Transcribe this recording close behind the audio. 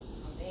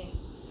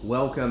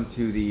Welcome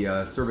to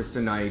the service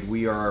tonight.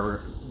 We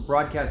are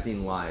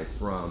broadcasting live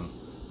from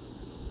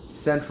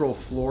Central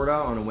Florida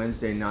on a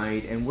Wednesday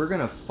night, and we're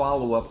going to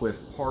follow up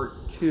with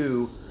part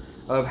 2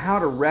 of how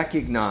to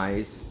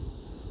recognize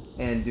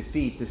and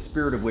defeat the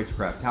spirit of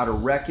witchcraft. How to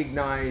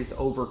recognize,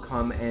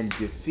 overcome, and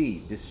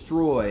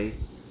destroy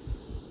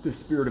the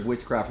spirit of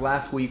witchcraft.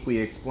 Last week we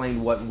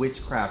explained what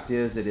witchcraft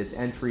is at its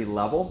entry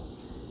level.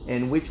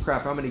 And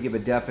witchcraft, I'm going to give a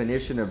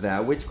definition of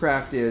that.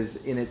 Witchcraft is,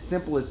 in its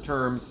simplest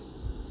terms,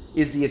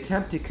 is the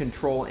attempt to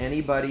control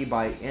anybody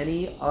by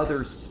any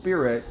other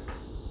spirit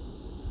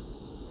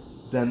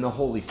than the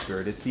Holy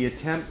Spirit. It's the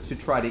attempt to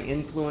try to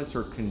influence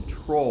or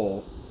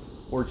control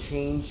or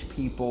change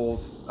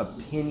people's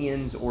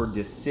opinions or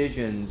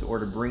decisions, or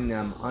to bring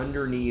them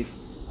underneath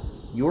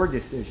your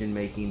decision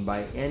making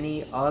by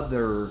any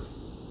other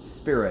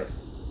spirit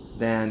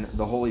than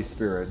the Holy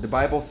Spirit. The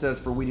Bible says,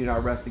 "For we do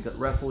not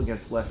wrestle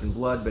against flesh and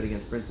blood, but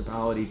against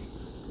principalities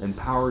and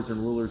powers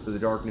and rulers of the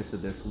darkness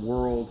of this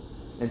world,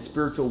 and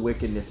spiritual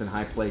wickedness in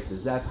high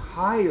places." That's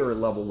higher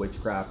level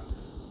witchcraft,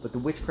 but the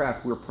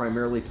witchcraft we're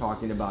primarily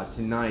talking about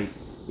tonight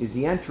is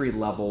the entry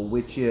level,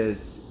 which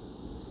is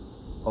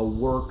a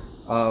work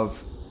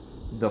of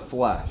the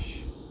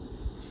flesh.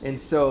 And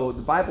so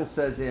the Bible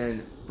says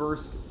in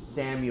 1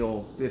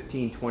 Samuel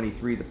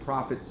 15:23, the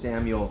prophet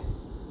Samuel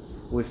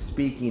was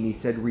speaking. He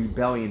said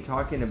rebellion,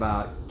 talking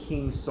about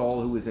King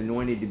Saul, who was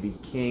anointed to be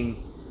king,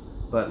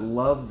 but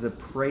loved the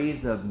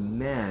praise of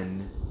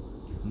men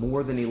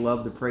more than he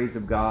loved the praise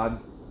of God.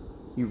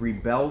 He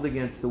rebelled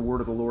against the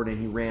word of the Lord, and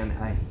he ran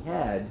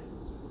ahead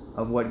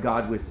of what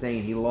God was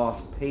saying. He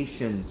lost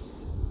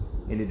patience,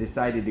 and he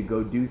decided to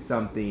go do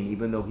something.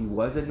 Even though he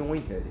was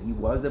anointed, he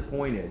was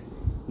appointed,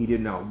 he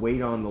did not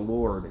wait on the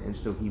Lord, and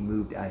so he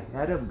moved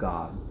ahead of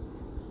God,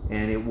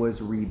 and it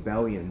was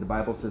rebellion. The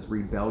Bible says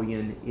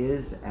rebellion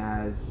is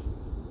as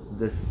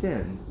the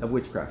sin of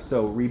witchcraft.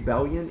 So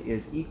rebellion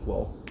is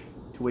equal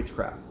to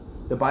witchcraft.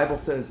 The Bible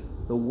says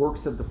the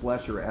works of the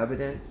flesh are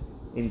evident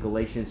in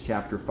Galatians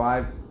chapter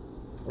 5.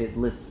 It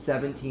lists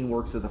 17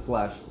 works of the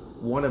flesh.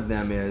 One of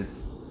them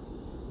is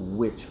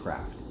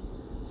witchcraft.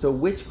 So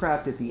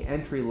witchcraft at the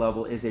entry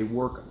level is a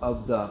work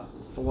of the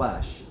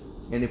flesh.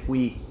 And if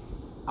we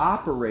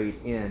operate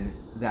in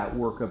that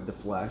work of the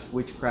flesh,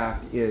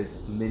 witchcraft is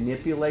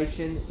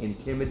manipulation,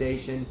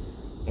 intimidation,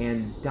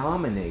 and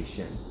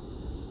domination.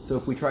 So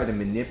if we try to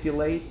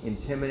manipulate,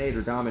 intimidate,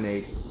 or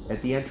dominate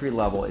at the entry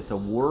level, it's a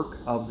work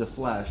of the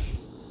flesh,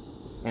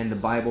 and the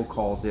Bible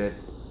calls it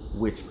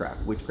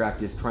witchcraft.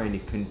 Witchcraft is trying to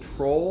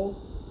control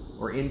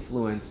or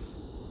influence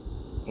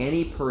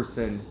any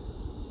person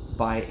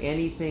by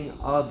anything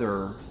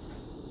other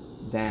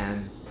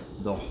than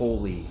the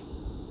Holy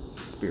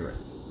Spirit.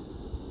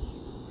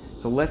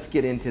 So let's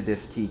get into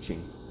this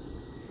teaching.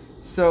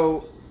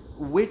 So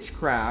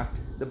witchcraft,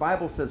 the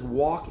Bible says,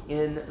 walk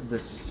in the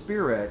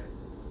Spirit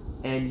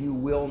and you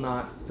will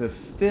not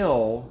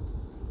fulfill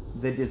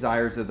the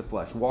desires of the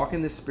flesh. Walk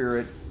in the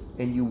Spirit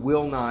and you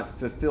will not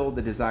fulfill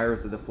the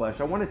desires of the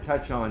flesh. I want to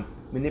touch on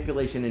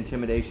manipulation,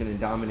 intimidation, and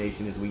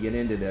domination as we get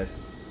into this,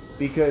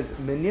 because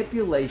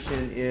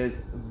manipulation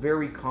is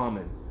very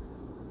common.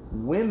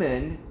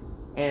 Women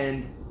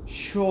and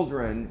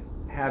children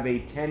have a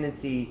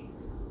tendency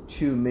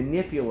to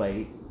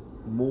manipulate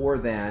more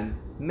than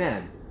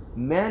men.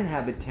 Men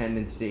have a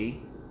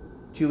tendency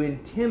to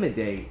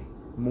intimidate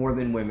more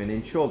than women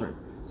and children.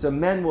 So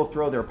men will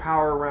throw their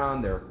power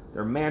around,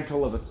 their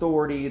mantle of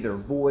authority, their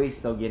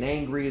voice. They'll get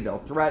angry, they'll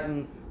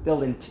threaten,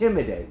 they'll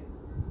intimidate.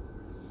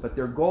 But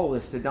their goal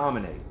is to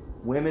dominate.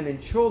 Women and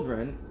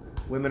children,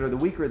 women are the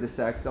weaker of the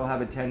sex, they'll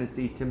have a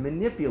tendency to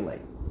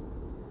manipulate.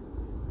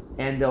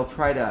 And they'll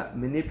try to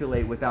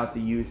manipulate without the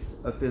use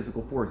of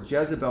physical force.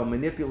 Jezebel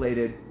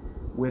manipulated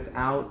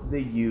without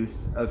the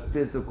use of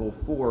physical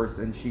force,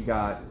 and she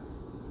got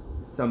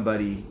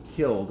somebody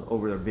killed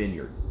over their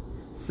vineyard.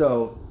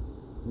 So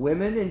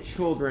women and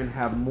children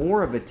have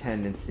more of a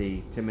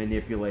tendency to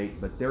manipulate,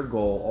 but their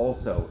goal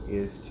also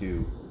is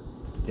to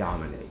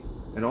dominate.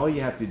 And all you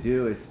have to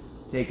do is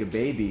take a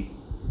baby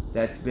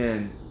that's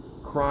been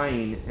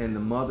crying, and the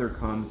mother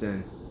comes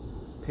and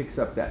picks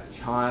up that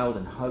child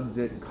and hugs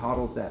it and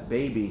coddles that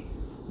baby.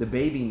 The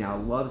baby now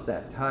loves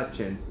that touch,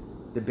 and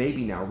the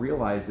baby now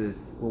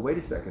realizes, well, wait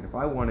a second, if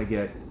I want to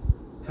get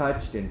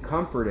touched and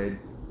comforted,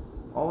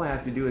 all I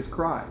have to do is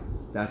cry.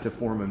 That's a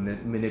form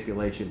of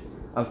manipulation.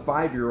 A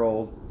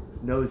 5-year-old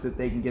knows that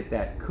they can get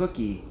that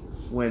cookie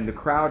when the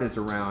crowd is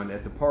around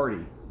at the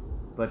party,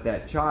 but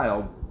that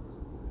child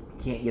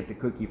can't get the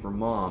cookie from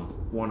mom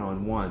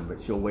one-on-one,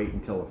 but she'll wait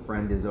until a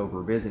friend is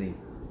over visiting.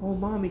 Oh,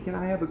 mommy, can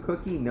I have a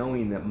cookie?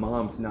 Knowing that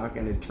mom's not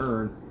going to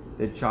turn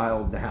the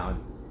child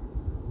down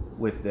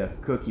with the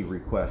cookie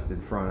request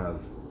in front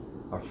of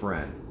a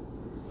friend.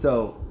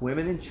 So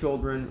women and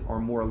children are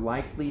more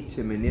likely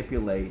to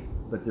manipulate,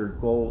 but their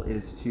goal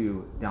is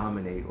to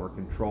dominate or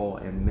control,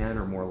 and men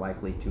are more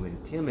likely to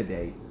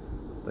intimidate,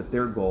 but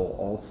their goal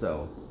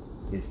also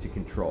is to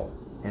control.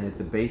 And at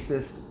the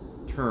basest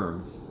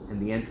terms, in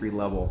the entry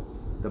level,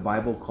 the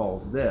Bible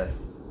calls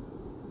this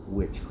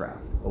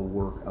witchcraft, a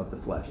work of the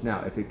flesh.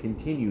 Now, if it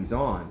continues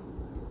on,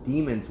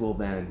 demons will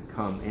then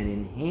come and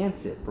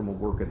enhance it from a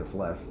work of the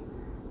flesh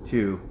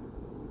to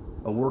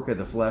a work of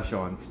the flesh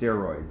on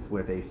steroids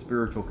with a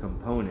spiritual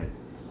component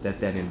that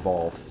then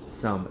involves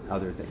some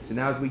other things. So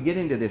now as we get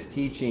into this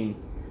teaching,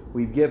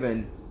 we've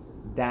given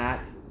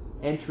that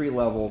entry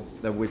level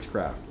of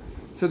witchcraft.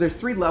 So there's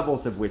 3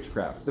 levels of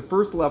witchcraft. The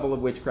first level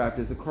of witchcraft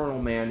is the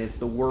carnal man, is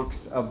the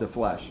works of the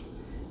flesh.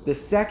 The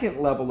second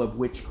level of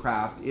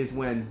witchcraft is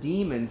when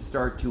demons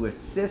start to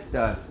assist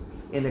us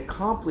in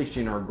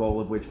accomplishing our goal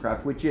of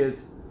witchcraft, which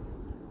is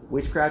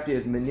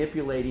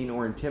manipulating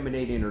or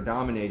intimidating or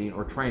dominating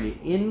or trying to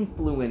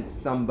influence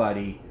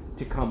somebody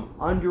to come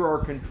under our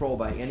control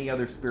by any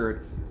other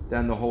spirit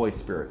than the Holy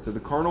Spirit. So the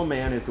carnal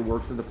man is the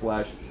works of the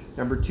flesh.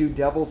 Number 2,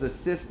 devils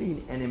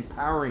assisting and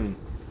empowering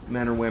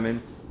men or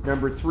women.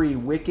 Number 3,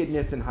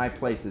 wickedness in high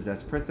places.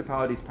 That's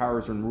principalities,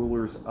 powers, and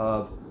rulers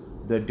of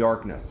the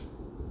darkness.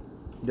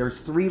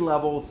 There's 3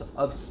 levels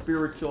of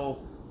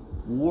spiritual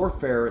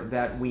warfare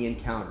that we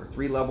encounter.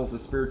 3 levels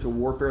of spiritual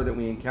warfare that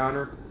we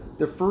encounter.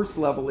 The first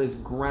level is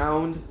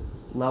ground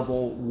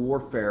level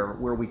warfare,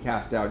 where we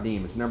cast out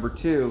demons. Number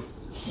 2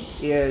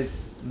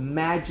 is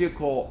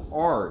magical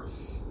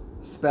arts,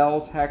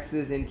 spells,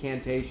 hexes,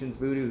 incantations,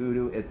 voodoo,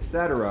 hoodoo,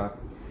 etc.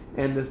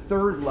 And the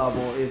third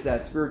level is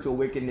that spiritual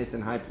wickedness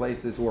in high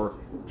places, or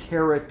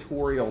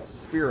territorial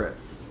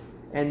spirits.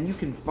 And you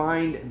can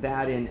find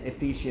that in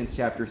Ephesians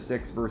chapter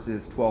 6,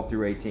 verses 12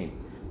 through 18.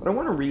 But I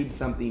want to read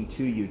something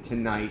to you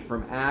tonight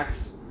from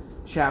Acts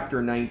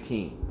chapter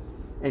 19.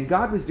 And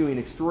God was doing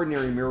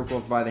extraordinary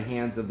miracles by the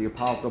hands of the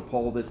Apostle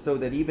Paul, so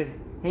that even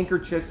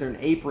handkerchiefs and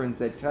aprons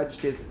that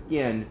touched his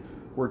skin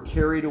were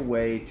carried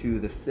away to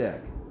the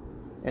sick.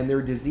 And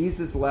their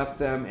diseases left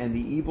them, and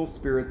the evil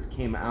spirits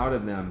came out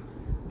of them.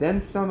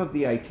 Then some of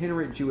the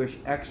itinerant Jewish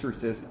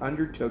exorcists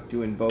undertook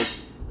to invoke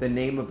the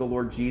name of the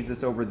Lord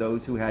Jesus over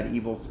those who had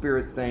evil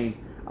spirits,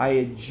 saying, I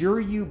adjure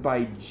you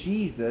by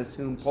Jesus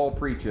whom Paul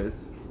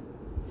preaches.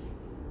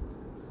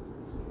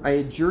 I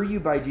adjure you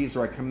by Jesus,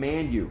 or I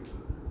command you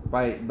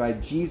by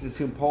Jesus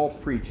whom Paul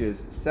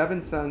preaches.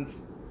 7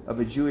 sons of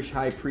a Jewish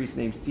high priest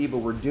named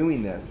Sceva were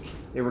doing this.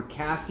 They were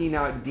casting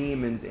out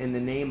demons in the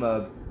name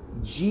of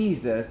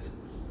Jesus,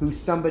 who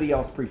somebody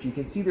else preached. You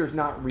can see there's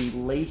not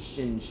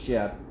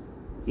relationship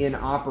in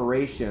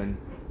operation,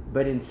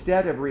 but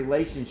instead of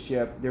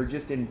relationship, they're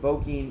just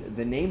invoking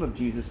the name of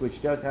Jesus,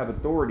 which does have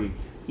authority,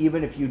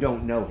 even if you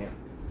don't know him.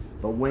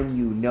 But when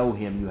you know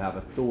him, you have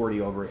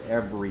authority over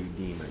every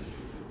demon.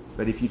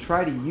 But if you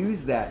try to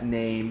use that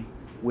name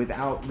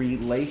without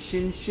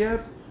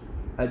relationship,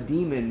 a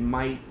demon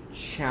might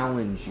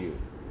challenge you.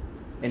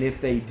 And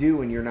if they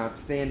do and you're not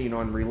standing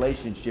on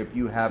relationship,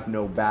 you have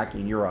no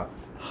backing. You're a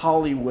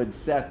Hollywood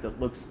set that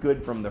looks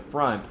good from the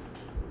front,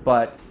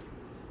 but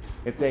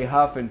if they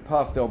huff and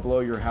puff, they'll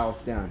blow your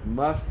house down.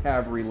 Must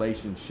have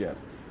relationship.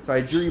 So I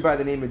adjure you by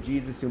the name of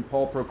Jesus, whom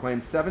Paul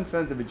proclaimed. 7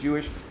 sons of a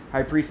Jewish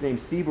high priest named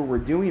Sceva were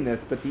doing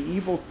this, but the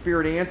evil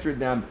spirit answered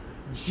them,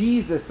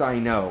 Jesus I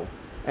know,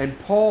 and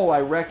Paul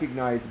I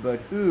recognize, but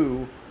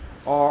who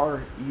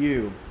are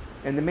you?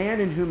 And the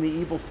man in whom the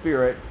evil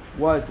spirit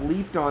was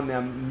leaped on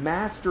them,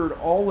 mastered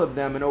all of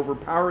them, and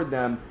overpowered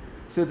them,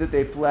 so that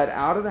they fled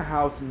out of the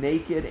house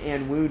naked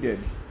and wounded.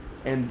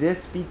 And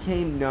this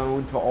became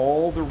known to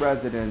all the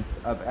residents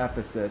of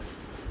Ephesus,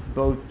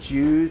 both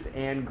Jews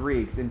and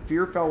Greeks. And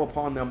fear fell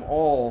upon them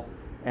all,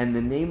 and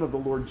the name of the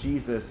Lord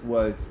Jesus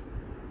was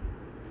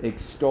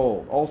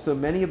extolled. Also,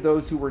 many of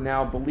those who were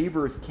now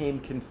believers came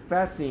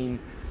confessing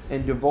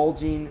and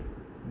divulging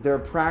their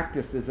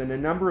practices. And a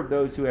number of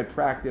those who had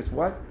practiced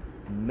what?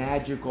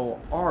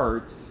 Magical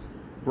arts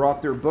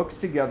brought their books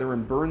together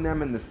and burned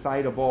them in the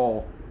sight of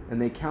all.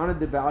 And they counted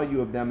the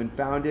value of them and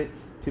found it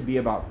to be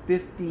about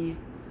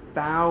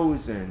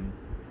 50,000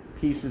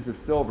 pieces of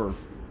silver.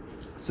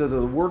 So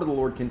the word of the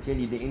Lord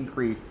continued to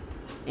increase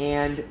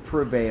and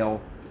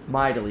prevail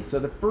mightily. So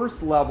the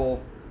first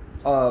level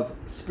of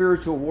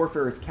spiritual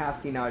warfare is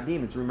casting out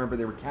demons. Remember,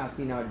 they were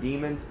casting out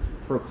demons,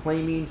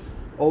 proclaiming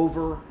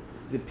over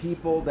the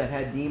people that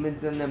had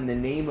demons in them the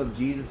name of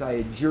Jesus. I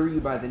adjure you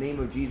by the name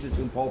of Jesus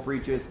whom Paul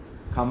preaches,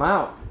 come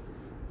out.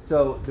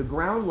 So the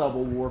ground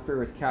level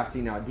warfare is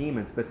casting out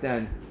demons, but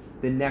then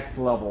the next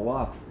level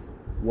up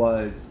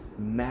was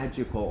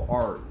magical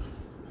arts,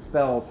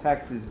 spells,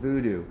 hexes,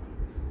 voodoo.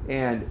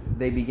 And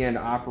they began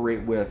to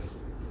operate with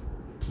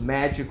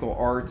magical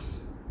arts,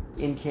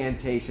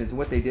 incantations. And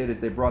what they did is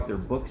they brought their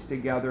books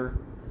together.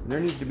 There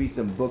needs to be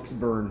some books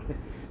burned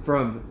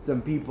from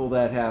some people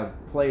that have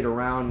played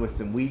around with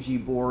some Ouija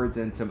boards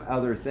and some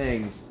other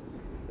things,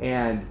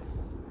 and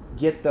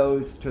get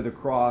those to the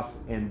cross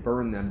and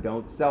burn them.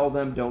 Don't sell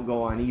them. Don't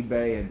go on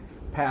eBay and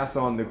pass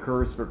on the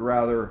curse, but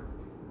rather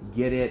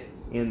get it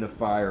in the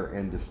fire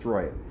and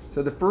destroy it.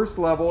 So the first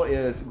level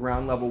is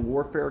ground level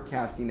warfare,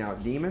 casting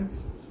out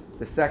demons.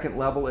 The second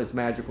level is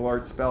magical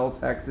arts, spells,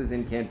 hexes,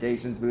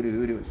 incantations, voodoo,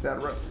 hoodoo,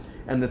 etc.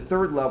 And the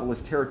third level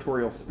is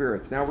territorial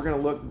spirits. Now we're going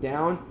to look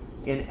down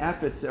in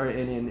Ephesus,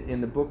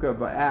 in the book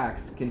of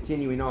Acts,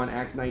 continuing on,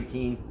 Acts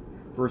 19,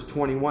 Verse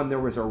 21, there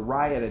was a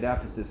riot at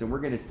Ephesus, and we're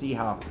going to see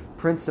how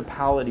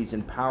principalities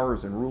and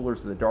powers and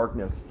rulers of the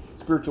darkness,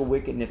 spiritual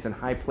wickedness in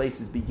high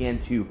places began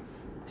to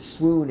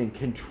swoon and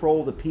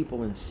control the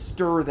people and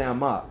stir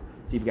them up.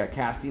 So you've got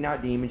casting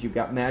out demons, you've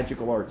got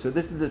magical arts. So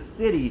this is a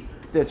city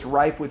that's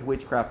rife with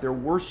witchcraft. They're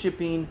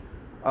worshiping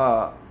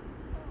a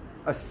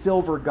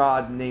silver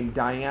god named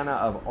Diana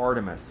of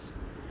Artemis,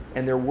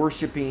 and they're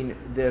worshiping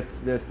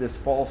this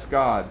false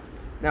god.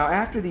 Now,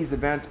 after these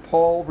events,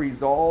 Paul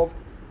resolved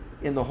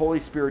in the Holy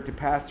Spirit to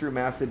pass through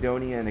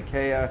Macedonia and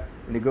Achaia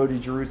and to go to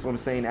Jerusalem,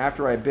 saying,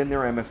 after I have been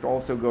there, I must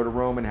also go to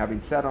Rome. And having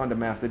set on to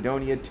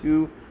Macedonia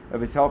 2 of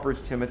his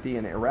helpers, Timothy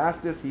and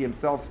Erastus, he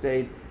himself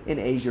stayed in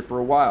Asia for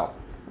a while.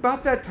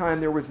 About that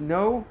time, there arose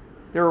no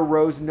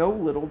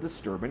little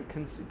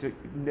disturbance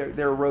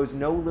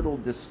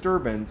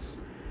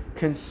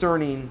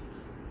concerning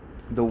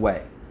the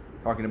way.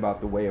 Talking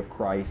about the way of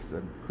Christ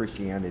and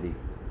Christianity.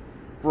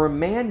 For a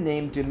man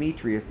named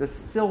Demetrius, a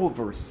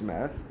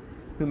silversmith,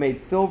 who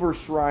made silver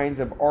shrines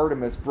of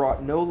Artemis,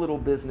 brought no little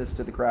business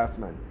to the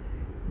craftsmen.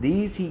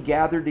 These he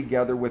gathered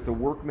together with the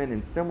workmen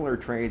in similar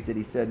trades, that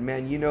he said,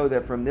 men, you know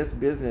that from this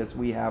business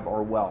we have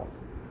our wealth.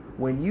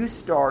 When you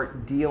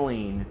start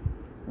dealing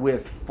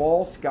with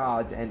false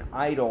gods and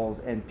idols,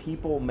 and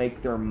people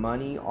make their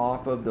money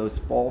off of those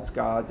false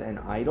gods and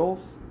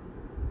idols,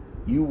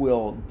 you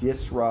will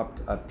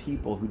disrupt a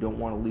people who don't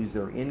want to lose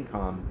their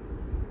income,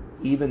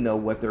 even though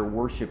what they're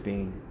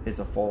worshiping is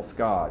a false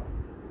god.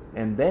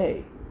 And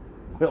they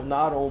will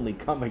not only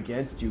come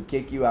against you,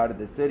 kick you out of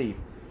the city,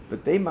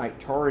 but they might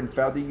tar and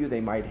feather you,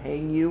 they might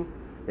hang you,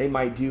 they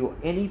might do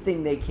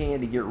anything they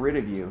can to get rid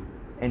of you,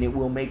 and it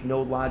will make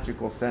no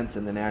logical sense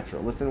in the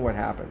natural. Listen to what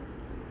happened.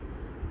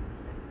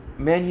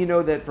 Men, you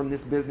know that from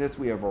this business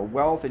we have our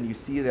wealth, and you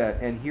see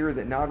that and hear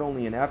that not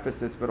only in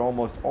Ephesus, but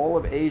almost all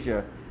of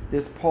Asia,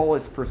 this Paul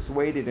has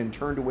persuaded and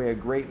turned away a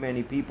great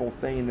many people,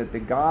 saying that the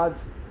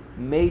gods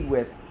made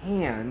with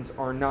hands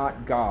are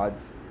not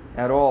gods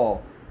at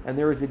all. And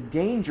there is a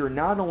danger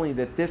not only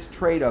that this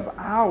trade of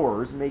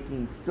ours,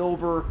 making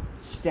silver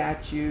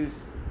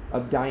statues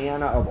of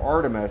Diana of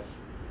Artemis,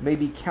 may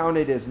be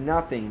counted as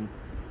nothing,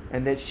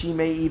 and that she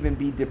may even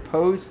be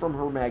deposed from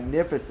her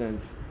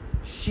magnificence,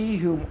 she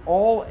whom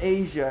all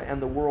Asia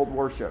and the world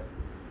worship.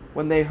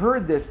 When they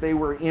heard this, they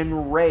were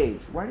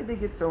enraged. Why did they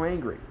get so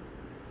angry?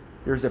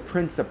 There's a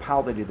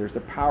principality, there's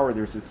a power,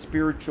 there's a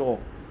spiritual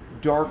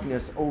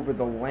darkness over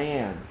the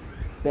land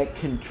that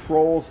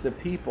controls the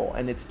people,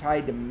 and it's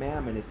tied to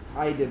mammon, it's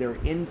tied to their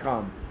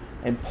income.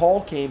 And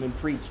Paul came and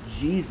preached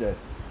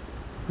Jesus,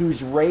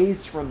 who's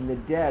raised from the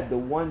dead, the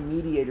one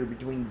mediator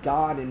between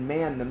God and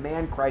man, the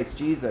man Christ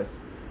Jesus.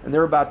 And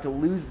they're about to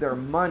lose their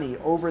money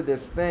over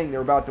this thing.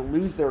 They're about to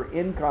lose their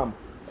income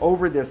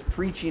over this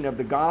preaching of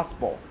the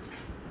gospel.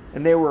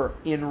 And they were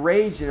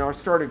enraged and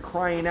started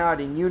crying out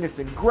in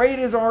unison, "Great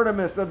is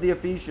Artemis of the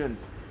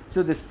Ephesians!"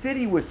 So the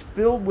city was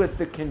filled with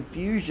the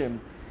confusion,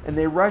 and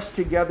they rushed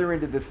together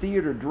into the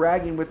theater,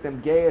 dragging with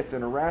them Gaius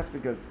and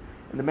Aristarchus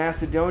and the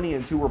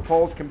Macedonians, who were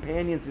Paul's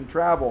companions in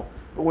travel.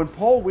 But when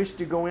Paul wished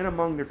to go in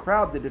among the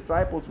crowd, the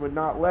disciples would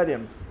not let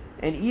him.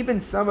 And even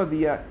some of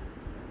the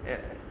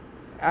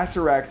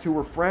Asyriacs, who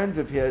were friends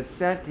of his,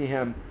 sent to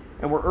him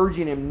and were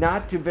urging him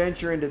not to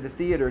venture into the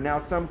theater. Now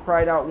some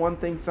cried out one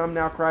thing, some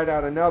now cried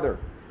out another.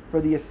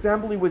 For the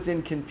assembly was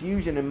in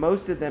confusion, and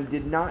most of them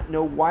did not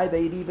know why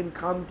they'd even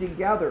come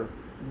together.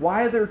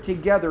 Why they're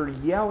together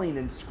yelling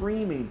and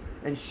screaming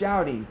and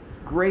shouting,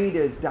 "Great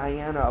is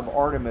Diana of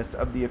Artemis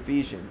of the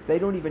Ephesians." They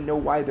don't even know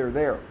why they're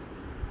there.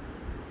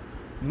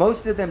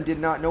 Most of them did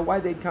not know why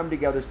they'd come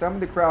together. Some of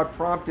the crowd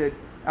prompted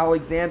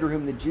Alexander,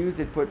 whom the Jews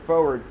had put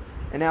forward.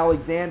 And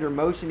Alexander,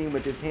 motioning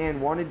with his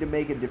hand, wanted to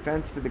make a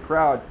defense to the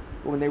crowd.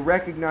 But when they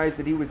recognized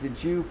that he was a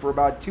Jew, for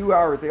about 2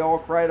 hours they all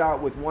cried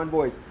out with one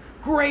voice,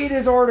 "Great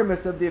is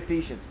Artemis of the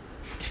Ephesians."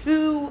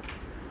 2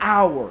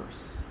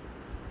 hours.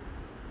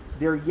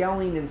 They're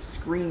yelling and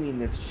screaming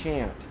this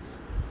chant.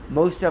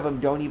 Most of them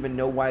don't even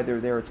know why they're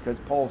there. It's because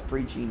Paul's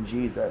preaching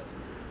Jesus.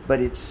 But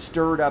it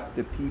stirred up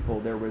the people.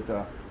 There was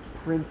a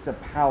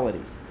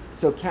principality.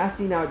 So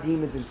casting out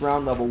demons is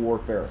ground level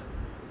warfare.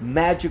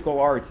 Magical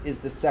arts is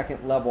the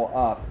second level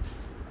up.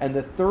 And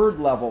the third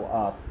level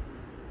up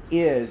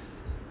is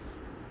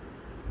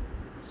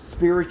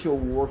spiritual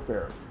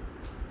warfare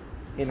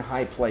in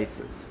high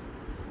places.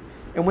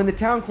 And when the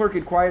town clerk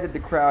had quieted the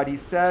crowd, he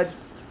said,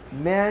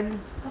 "Men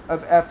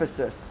of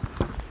Ephesus,"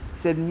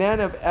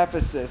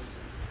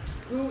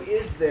 "who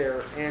is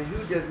there and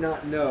who does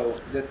not know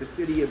that the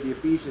city of the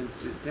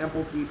Ephesians is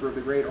temple keeper of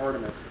the great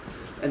Artemis,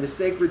 and the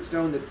sacred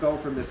stone that fell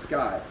from the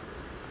sky?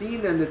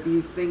 Seeing then that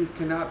these things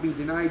cannot be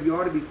denied, you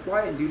ought to be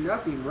quiet and do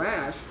nothing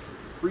rash,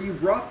 for you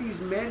brought these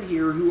men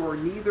here who are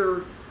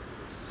neither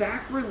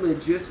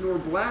sacrilegious nor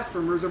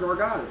blasphemers of our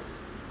goddess."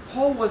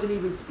 Paul wasn't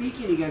even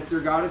speaking against their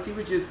goddess. He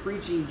was just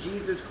preaching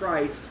Jesus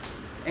Christ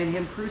and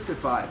him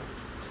crucified.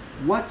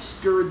 What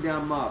stirred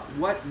them up?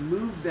 What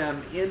moved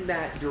them in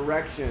that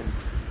direction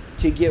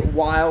to get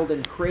wild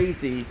and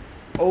crazy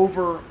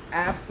over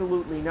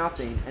absolutely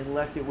nothing,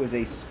 unless it was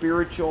a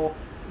spiritual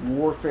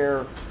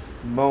warfare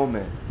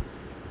moment.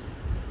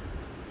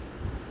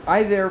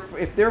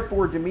 If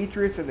therefore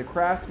Demetrius and the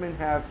craftsmen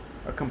have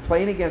a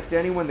complaint against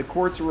anyone, the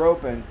courts are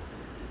open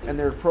and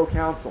there are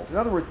proconsuls. In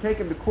other words, take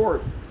them to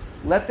court.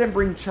 Let them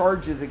bring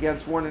charges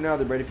against one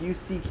another. But if you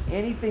seek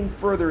anything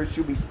further, it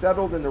shall be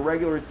settled in the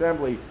regular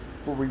assembly.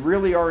 For we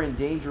really are in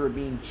danger of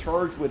being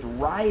charged with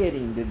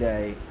rioting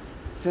today,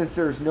 since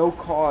there's no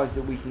cause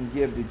that we can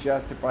give to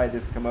justify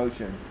this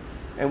commotion.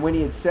 And when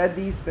he had said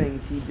these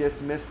things, he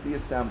dismissed the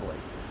assembly.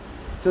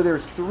 So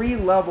there's 3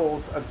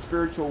 levels of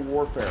spiritual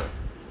warfare.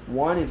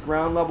 One is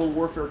ground level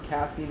warfare,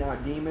 casting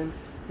out demons.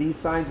 These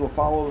signs will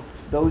follow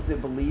those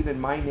that believe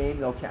in my name.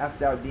 They'll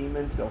cast out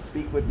demons. They'll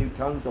speak with new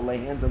tongues. They'll lay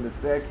hands on the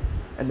sick,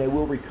 and they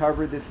will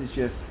recover. This is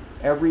just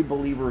every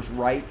believer's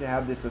right to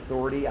have this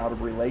authority out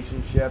of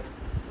relationship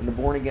and the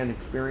born-again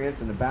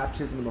experience and the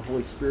baptism of the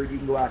Holy Spirit. You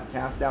can go out and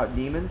cast out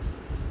demons.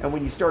 And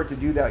when you start to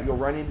do that, you'll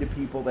run into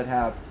people that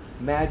have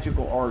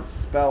magical arts,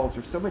 spells.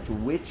 There's so much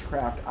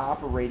witchcraft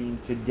operating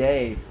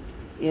today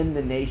in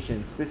the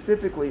nation,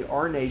 specifically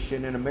our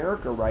nation in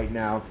America right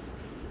now.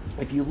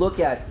 If you look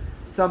at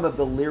some of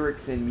the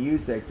lyrics in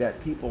music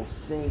that people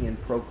sing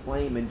and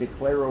proclaim and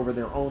declare over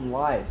their own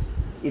lives,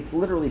 it's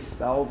literally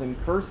spells and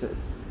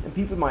curses. And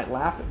people might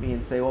laugh at me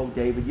and say, "Oh,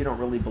 David, you don't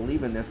really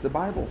believe in this. The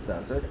Bible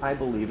says it. I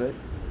believe it,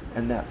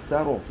 and that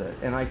settles it."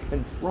 And I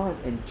confront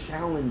and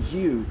challenge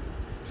you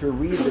to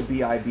read the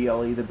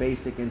BIBLE, the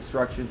basic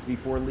instructions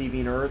before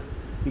leaving earth,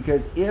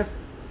 because if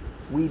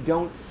we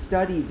don't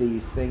study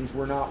these things,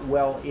 we're not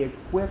well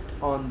equipped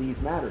on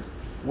these matters.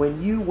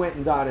 When you went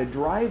and got a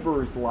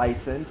driver's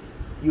license,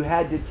 you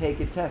had to take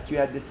a test. You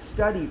had to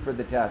study for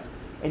the test.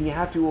 And you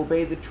have to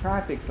obey the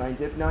traffic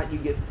signs. If not, you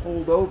get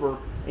pulled over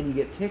and you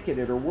get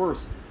ticketed, or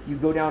worse, you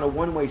go down a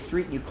one-way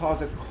street and you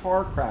cause a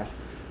car crash.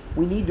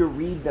 We need to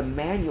read the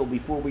manual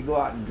before we go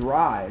out and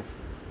drive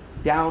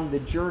down the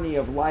journey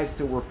of life,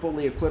 so we're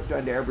fully equipped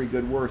unto every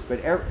good work.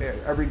 But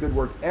every good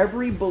work,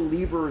 every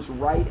believer's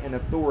right and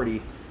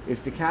authority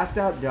is to cast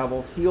out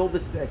devils, heal the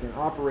sick, and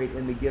operate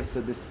in the gifts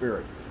of the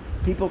Spirit.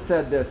 People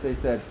said this. They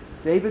said,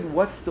 "David,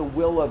 what's the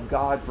will of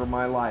God for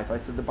my life?" I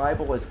said, the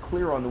Bible is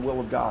clear on the will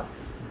of God.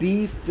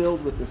 Be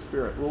filled with the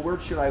Spirit. Well, where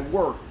should I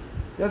work?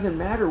 It doesn't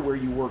matter where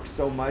you work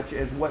so much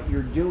as what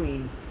you're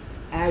doing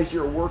as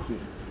you're working.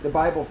 The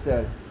Bible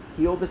says,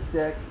 heal the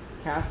sick,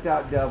 cast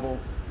out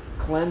devils,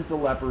 cleanse the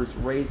lepers,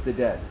 raise the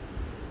dead.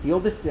 Heal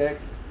the sick,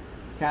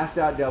 cast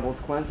out devils,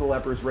 cleanse the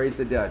lepers, raise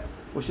the dead.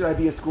 Well, should I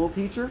be a school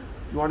teacher?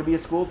 If you want to be a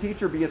school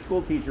teacher, be a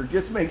school teacher.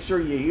 Just make sure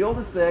you heal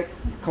the sick,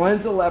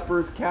 cleanse the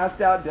lepers, cast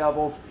out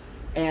devils,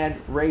 and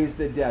raise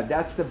the dead.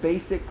 That's the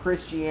basic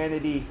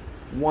Christianity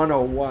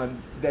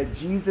 101 that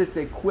Jesus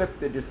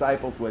equipped the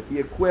disciples with. He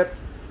equipped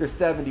the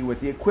 70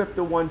 with. He equipped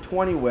the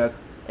 120 with.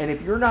 And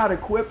if you're not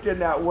equipped in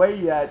that way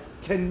yet,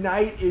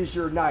 tonight is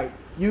your night.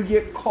 You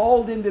get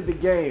called into the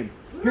game.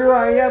 Here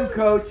I am,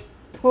 coach.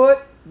 Put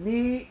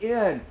me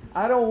in.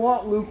 I don't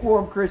want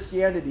lukewarm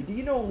Christianity. Do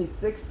you know only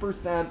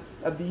 6%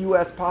 of the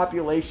U.S.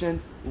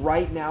 population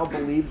right now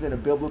believes in a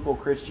biblical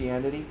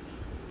Christianity?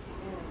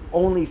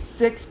 Only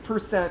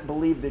 6%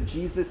 believe that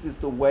Jesus is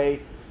the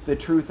way, the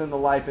truth, and the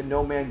life, and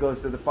no man goes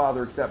to the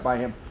Father except by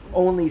him.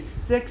 Only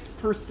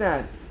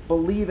 6%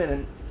 believe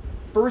in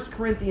 1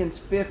 Corinthians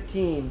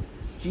 15.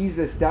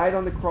 Jesus died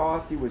on the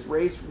cross. He was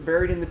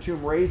buried in the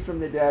tomb, raised from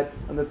the dead.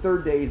 On the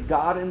third day, he's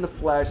God in the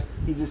flesh.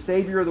 He's the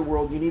Savior of the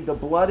world. You need the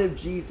blood of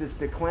Jesus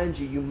to cleanse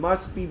you. You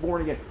must be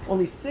born again.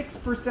 Only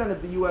 6%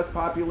 of the U.S.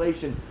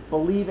 population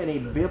believe in a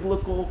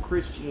biblical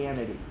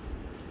Christianity.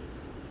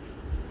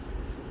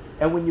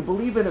 And when you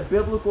believe in a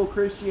biblical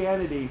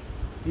Christianity,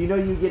 do you know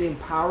you get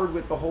empowered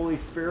with the Holy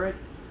Spirit?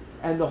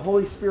 And the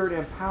Holy Spirit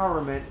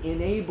empowerment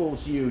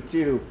enables you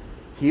to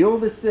heal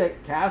the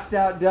sick, cast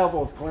out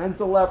devils, cleanse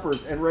the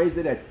lepers, and raise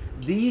the dead.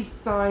 These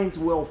signs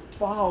will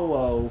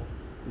follow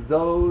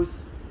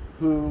those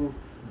who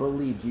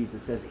believe.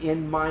 Jesus says,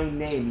 in my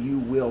name you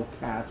will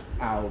cast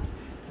out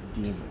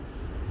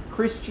demons.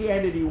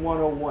 Christianity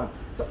 101.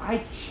 So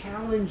I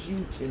challenge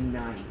you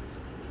tonight.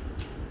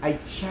 I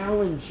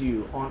challenge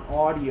you on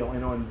audio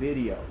and on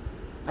video.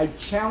 I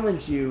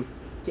challenge you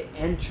to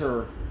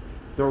enter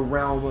the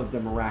realm of the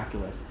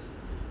miraculous.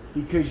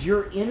 Because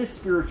you're in a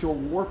spiritual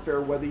warfare,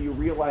 whether you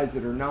realize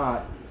it or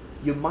not.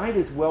 You might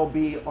as well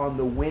be on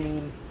the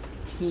winning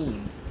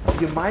team.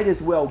 You might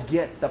as well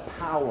get the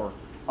power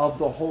of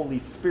the Holy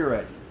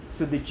Spirit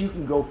so that you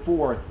can go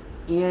forth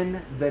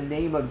in the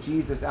name of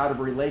Jesus out of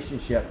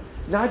relationship.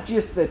 Not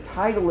just the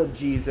title of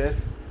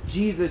Jesus,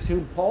 Jesus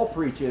whom Paul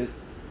preaches,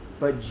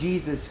 but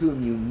Jesus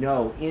whom you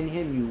know. In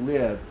him you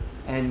live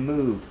and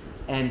move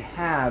and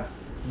have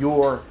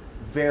your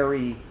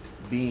very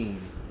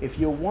being. If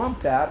you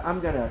want that, I'm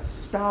going to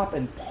stop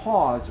and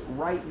pause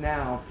right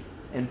now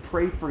and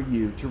pray for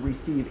you to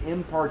receive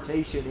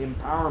impartation,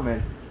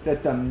 empowerment,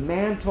 that the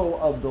mantle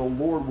of the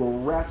Lord will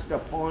rest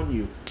upon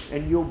you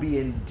and you'll be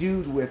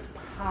endued with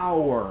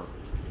power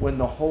when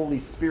the Holy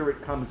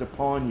Spirit comes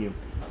upon you.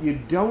 You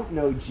don't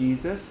know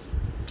Jesus,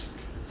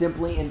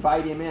 simply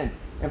invite him in.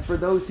 And for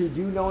those who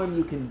do know him,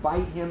 you can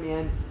invite him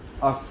in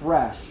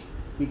afresh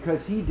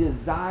because he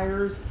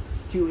desires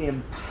to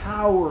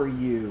empower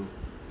you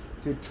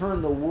to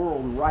turn the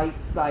world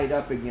right side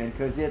up again,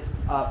 because it's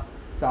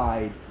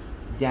upside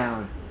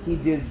down. He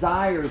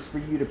desires for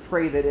you to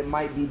pray that it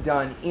might be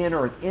done in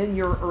earth, in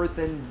your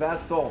earthen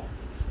vessel,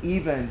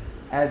 even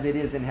as it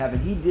is in heaven.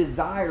 He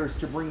desires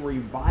to bring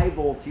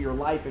revival to your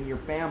life and your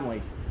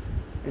family.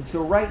 And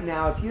so right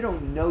now, if you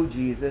don't know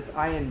Jesus,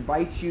 I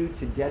invite you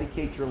to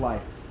dedicate your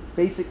life.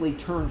 Basically,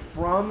 turn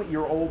from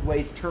your old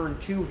ways, turn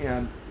to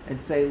him, and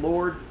say,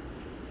 Lord,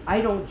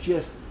 I don't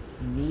just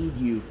need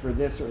you for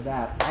this or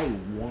that. I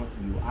want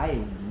you.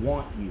 I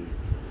want you.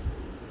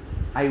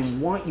 I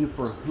want you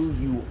for who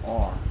you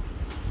are.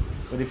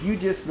 But if you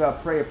just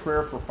pray a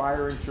prayer for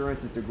fire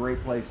insurance, it's a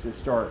great place to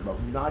start. But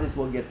you might as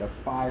well get the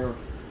fire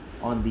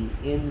on the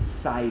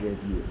inside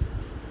of you.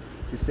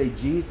 To say,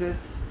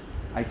 Jesus,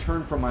 I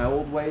turn from my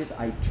old ways.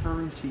 I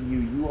turn to you.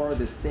 You are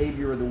the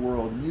Savior of the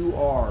world. You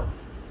are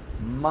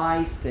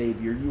my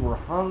Savior. You were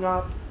hung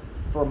up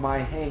for my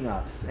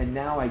hang-ups. And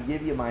now I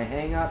give you my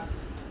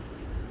hang-ups.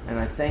 And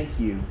I thank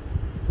you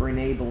for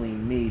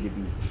enabling me to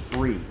be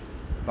free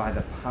by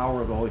the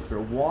power of the Holy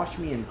Spirit. Wash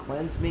me and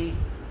cleanse me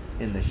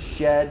in the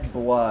shed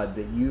blood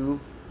that you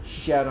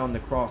shed on the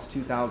cross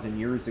 2,000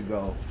 years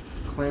ago.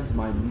 Cleanse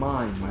my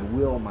mind, my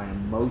will, my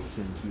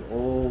emotions, the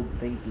old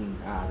thinking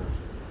patterns.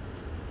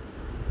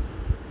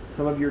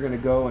 Some of you are going to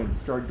go and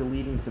start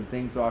deleting some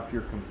things off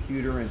your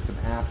computer and some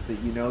apps that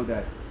you know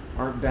that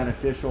aren't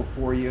beneficial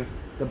for you.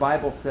 The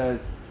Bible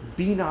says,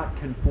 be not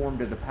conformed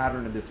to the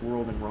pattern of this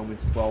world in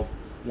Romans 12,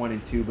 1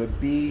 and 2,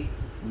 but be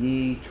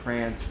ye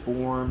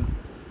transformed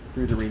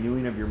through the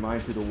renewing of your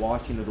mind, through the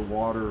washing of the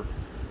water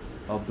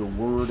of the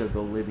word of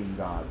the living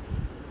God.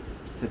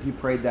 So if you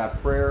prayed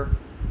that prayer,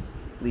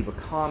 leave a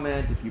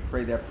comment. If you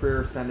prayed that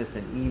prayer, send us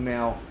an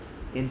email,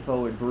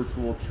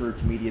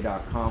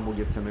 info@virtualchurchmedia.com. We'll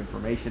get some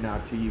information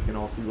out to you. You can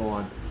also go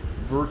on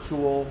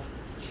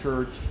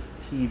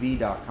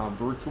virtualchurchtv.com.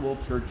 Virtual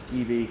Church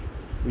TV.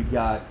 We've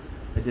got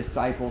a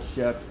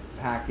discipleship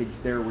package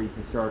there where you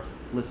can start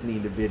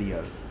listening to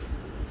videos.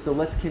 So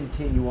let's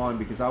continue on,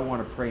 because I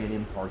want to pray an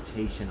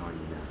impartation on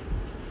you now,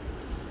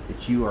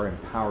 that you are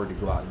empowered to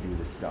go out and do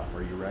this stuff.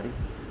 Are you ready?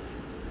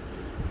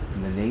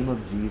 In the name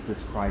of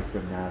Jesus Christ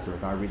of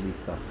Nazareth, I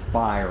release the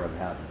fire of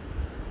heaven.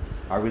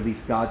 I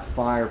release God's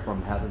fire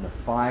from heaven, the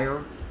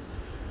fire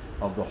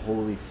of the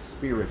Holy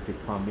Spirit to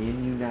come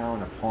in you now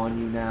and upon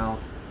you now,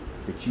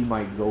 that you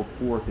might go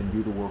forth and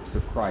do the works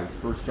of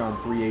Christ. 1 John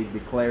 3:8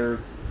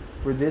 declares,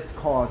 for this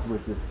cause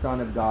was the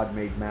Son of God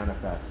made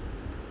manifest,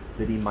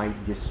 that he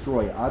might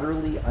destroy,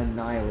 utterly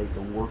annihilate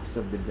the works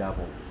of the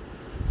devil.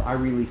 So I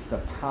release the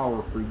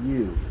power for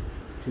you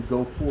to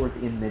go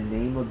forth in the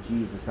name of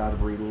Jesus, out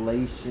of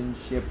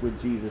relationship with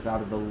Jesus,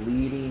 out of the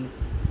leading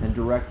and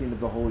directing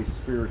of the Holy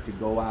Spirit, to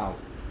go out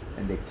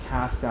and to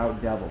cast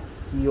out devils,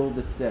 heal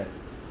the sick,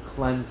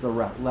 cleanse the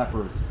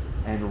lepers,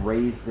 and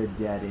raise the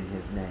dead in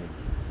his name.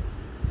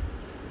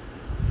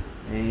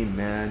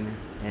 Amen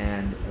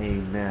and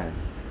amen.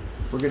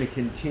 We're going to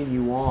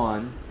continue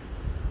on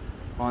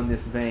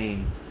this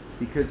vein,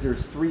 because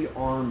there's three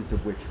arms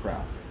of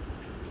witchcraft.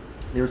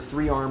 There's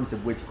three arms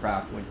of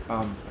witchcraft when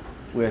come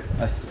with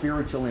a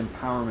spiritual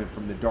empowerment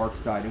from the dark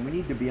side, and we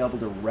need to be able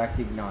to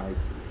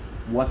recognize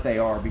what they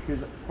are,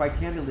 because quite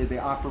candidly, they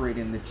operate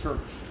in the church.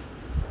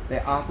 They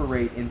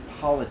operate in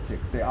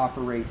politics. They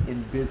operate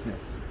in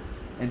business.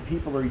 And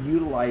people are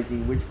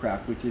utilizing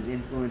witchcraft, which is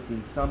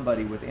influencing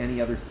somebody with any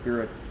other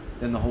spirit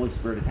than the Holy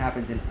Spirit. It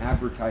happens in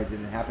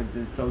advertising. It happens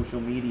in social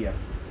media.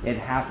 It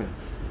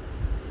happens.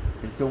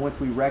 And so once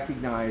we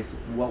recognize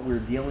what we're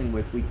dealing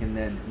with, we can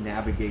then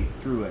navigate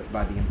through it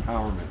by the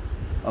empowerment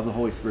of the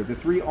Holy Spirit. The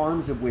three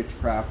arms of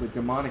witchcraft with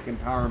demonic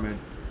empowerment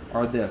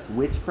are this: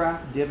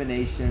 witchcraft,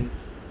 divination,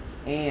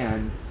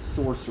 and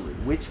sorcery.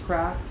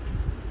 Witchcraft,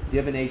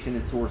 divination,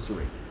 and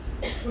sorcery.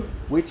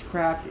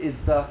 Witchcraft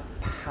is the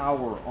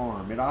power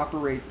arm. It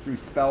operates through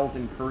spells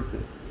and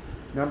curses.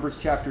 Numbers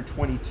chapter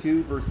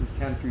 22, verses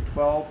 10 through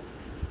 12.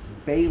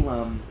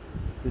 Balaam,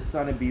 the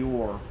son of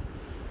Beor,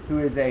 who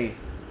is a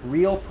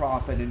real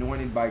prophet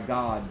anointed by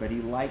God, but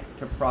he liked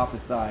to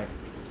prophesy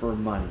for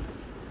money.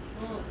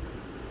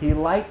 He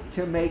liked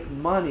to make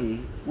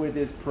money with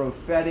his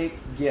prophetic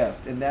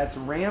gift, and that's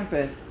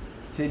rampant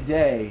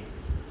today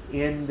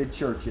in the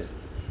churches.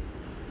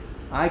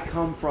 I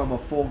come from a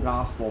full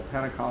gospel,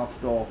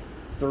 Pentecostal,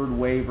 third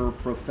waver,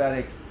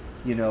 prophetic,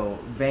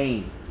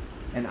 vein,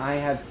 and I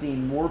have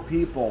seen more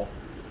people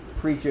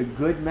preach a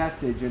good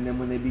message, and then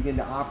when they begin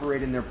to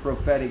operate in their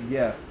prophetic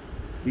gift,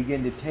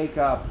 begin to take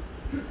up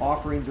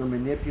offerings or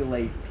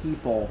manipulate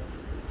people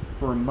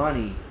for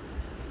money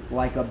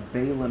like a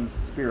Balaam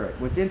spirit.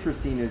 What's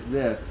interesting is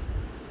this.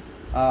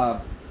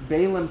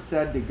 Balaam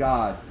said to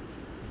God,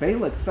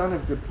 Balak, son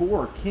of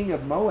Zippor, king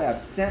of Moab,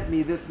 sent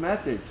me this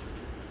message.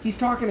 He's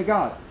talking to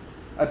God.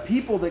 A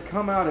people that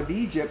come out of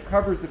Egypt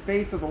covers the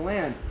face of the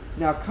land.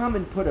 Now come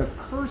and put a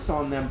curse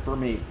on them for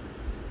me.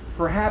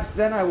 Perhaps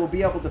then I will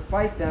be able to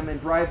fight them and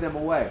drive them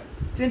away.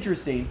 It's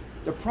interesting.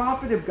 The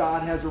prophet of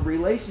God has a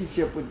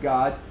relationship with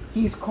God.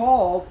 He's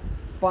called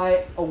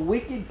by a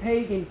wicked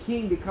pagan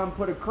king to come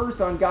put a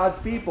curse on God's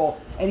people,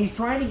 and he's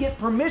trying to get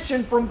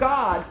permission from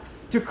God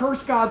to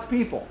curse God's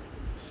people.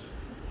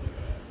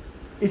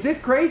 Is this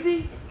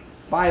crazy?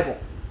 Bible.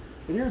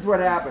 And here's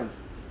what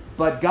happens.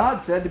 But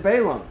God said to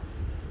Balaam,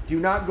 do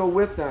not go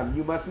with them.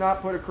 You must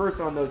not put a curse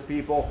on those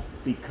people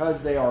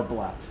because they are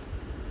blessed.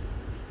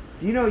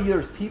 Do you know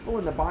there's people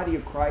in the body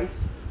of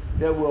Christ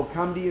that will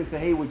come to you and say,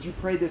 hey, would you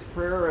pray this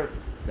prayer?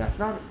 That's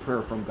not a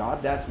prayer from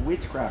God. That's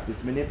witchcraft.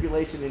 It's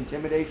manipulation,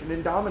 intimidation,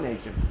 and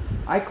domination.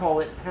 I call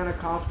it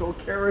Pentecostal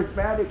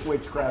charismatic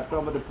witchcraft,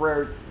 some of the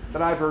prayers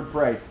that I've heard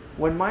prayed.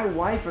 When my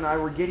wife and I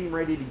were getting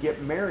ready to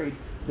get married,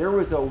 there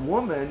was a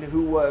woman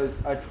who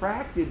was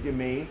attracted to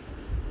me,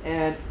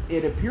 and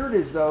it appeared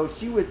as though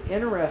she was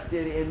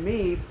interested in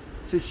me,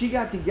 so she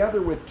got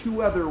together with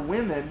 2 other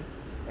women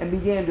and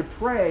began to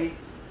pray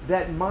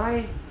that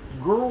my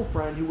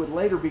girlfriend, who would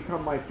later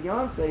become my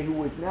fiance,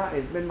 who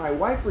has been my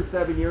wife for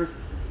 7 years,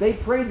 they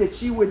prayed that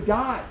she would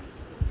die.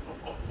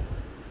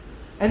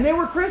 And they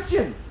were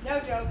Christians.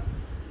 No joke.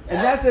 And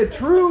that's a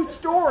true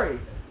story.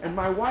 And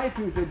my wife,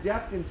 who's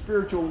adept in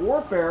spiritual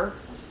warfare,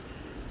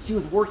 she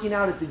was working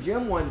out at the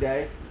gym one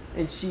day,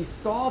 and she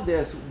saw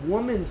this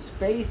woman's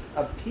face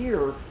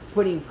appear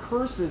putting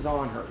curses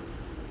on her.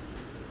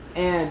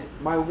 And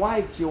my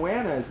wife,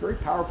 Joanna, is very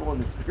powerful in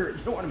the spirit.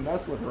 You don't want to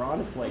mess with her,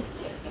 honestly.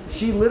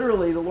 She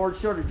literally, the Lord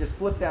showed her, just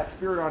flipped that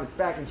spirit on its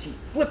back, and she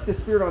flipped the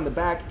spirit on the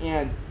back,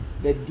 and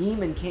the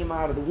demon came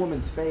out of the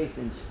woman's face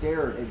and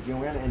stared at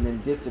Joanna and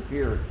then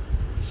disappeared.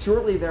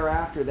 Shortly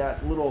thereafter,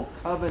 that little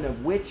coven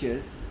of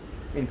witches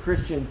in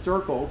Christian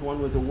circles,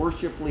 one was a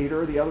worship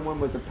leader, the other one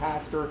was a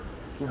pastor,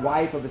 the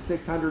wife of a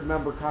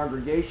 600-member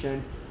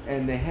congregation,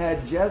 and the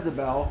head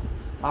Jezebel,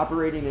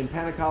 operating in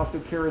Pentecostal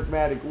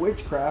charismatic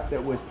witchcraft,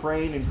 that was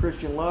praying in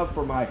Christian love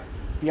for my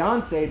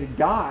fiance to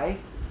die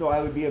so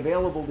I would be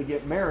available to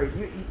get married.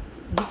 You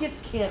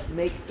just can't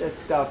make this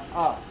stuff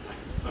up,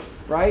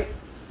 right?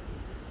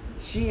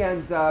 She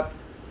ends up,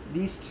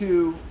 these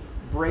 2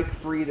 break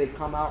free. They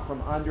come out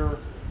from under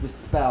the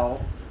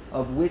spell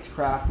of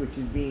witchcraft, which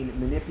is being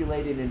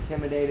manipulated,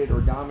 intimidated,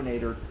 or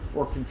dominated,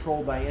 or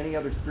controlled by any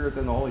other spirit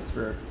than the Holy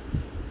Spirit.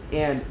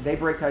 And they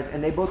break ties,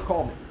 and they both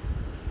call me.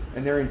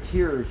 And they're in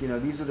tears. You know,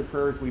 these are the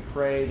prayers we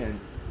prayed.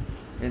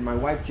 And my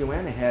wife,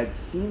 Joanna, had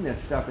seen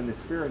this stuff in the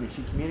spirit, and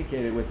she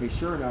communicated with me.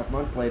 Sure enough,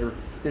 months later,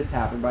 this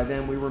happened. By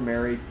then, we were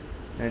married,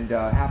 and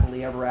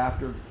happily ever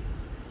after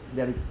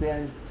that it's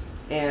been.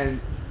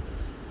 And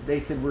they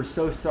said, we're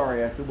so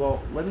sorry. I said,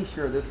 well, let me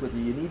share this with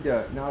you. You need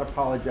to not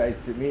apologize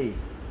to me.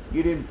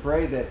 You didn't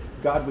pray that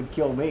God would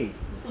kill me,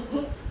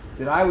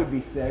 that I would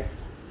be sick.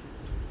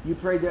 You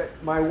prayed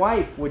that my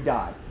wife would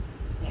die.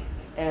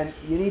 And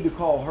you need to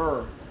call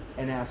her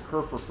and ask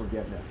her for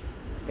forgiveness.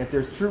 If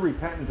there's true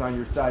repentance on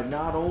your side,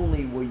 not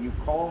only will you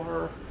call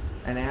her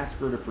and ask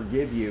her to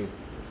forgive you,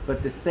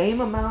 but the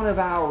same amount of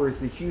hours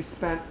that you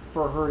spent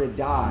for her to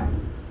die,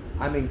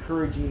 I'm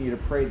encouraging you to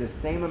pray the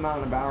same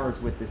amount of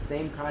hours with the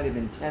same kind of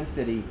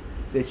intensity,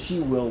 that she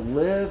will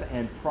live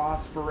and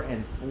prosper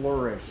and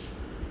flourish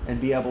and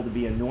be able to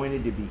be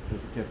anointed to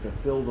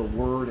fulfill the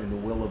word and the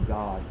will of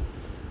God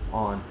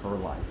on her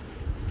life.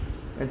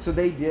 And so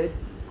they did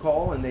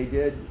call and they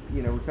did,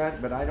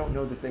 repent, but I don't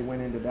know that they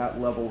went into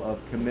that level of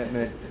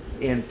commitment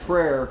in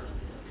prayer.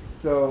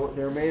 So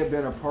there may have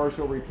been a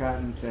partial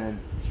repentance, and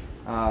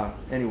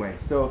anyway,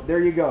 so there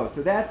you go.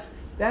 So that's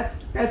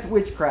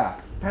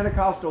witchcraft.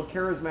 Pentecostal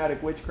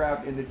charismatic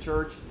witchcraft in the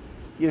church.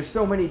 There's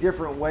so many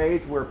different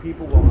ways where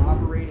people will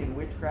operate in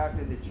witchcraft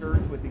in the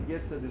church with the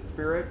gifts of the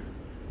Spirit.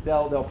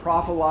 They'll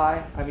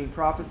prophesy,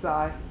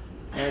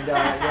 and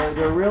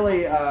they're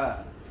really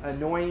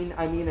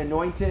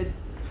anointed.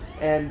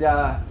 And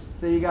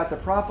so you got the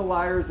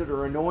propheliers that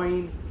are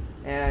annoying,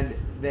 and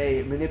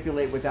they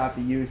manipulate without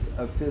the use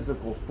of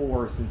physical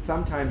force. And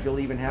sometimes you'll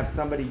even have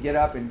somebody get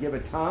up and give a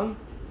tongue,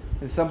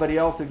 and somebody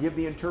else will give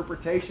the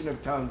interpretation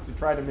of tongues to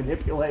try to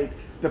manipulate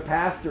the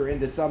pastor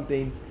into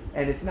something,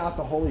 and it's not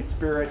the Holy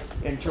Spirit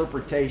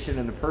interpretation,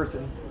 and the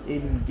person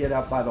even get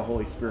up by the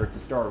Holy Spirit to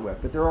start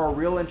with. But there are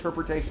real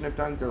interpretation of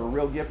tongues, there are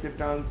real gift of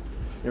tongues,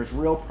 there's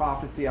real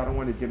prophecy. I don't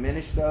want to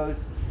diminish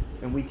those,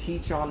 and we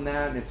teach on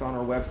that, and it's on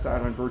our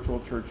website on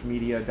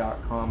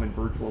virtualchurchmedia.com and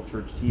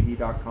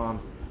virtualchurchtv.com.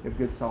 We have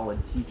good solid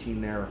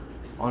teaching there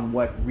on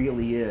what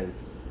really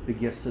is the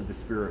gifts of the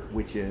Spirit,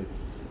 which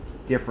is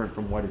different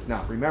from what is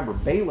not. Remember,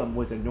 Balaam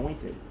was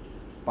anointed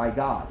by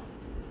God,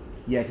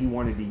 yet he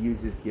wanted to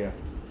use his gift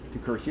to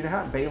curse. You know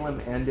how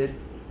Balaam ended?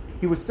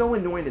 He was so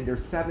anointed,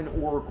 there's 7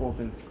 oracles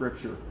in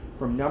Scripture,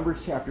 from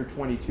Numbers chapter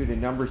 22 to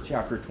Numbers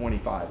chapter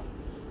 25.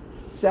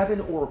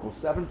 7 oracles,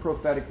 7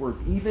 prophetic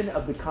words, even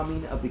of the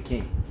coming of the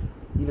King,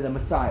 even the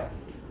Messiah.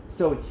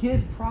 So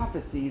his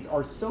prophecies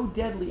are so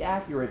deadly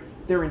accurate,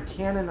 they're in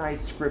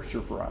canonized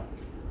Scripture for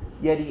us.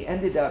 Yet he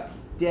ended up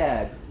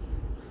dead,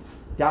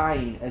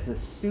 dying as a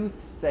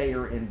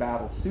soothsayer in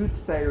battle.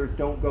 Soothsayers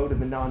don't go to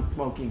the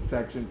non-smoking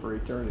section for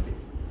eternity.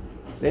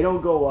 They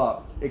don't go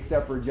up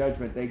except for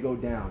judgment. They go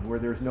down where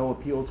there's no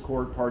appeals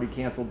court, party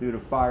canceled due to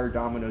fire,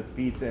 Domino's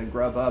Pizza and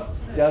Grubhub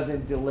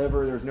doesn't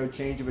deliver. There's no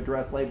change of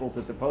address labels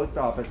at the post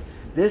office.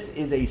 This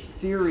is a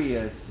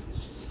serious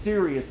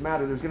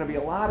matter. There's going to be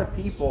a lot of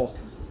people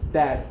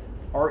that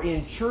are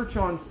in church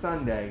on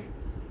Sunday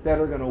that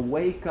are going to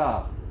wake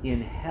up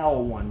in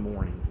hell one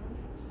morning.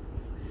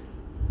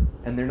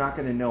 And they're not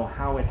going to know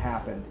how it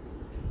happened.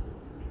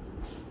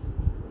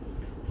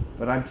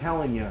 But I'm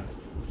telling you,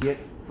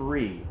 get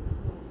free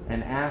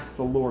and ask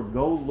the Lord.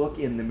 Go look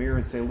in the mirror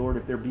and say, Lord,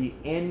 if there be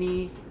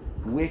any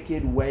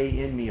wicked way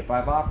in me, if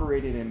I've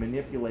operated in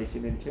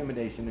manipulation,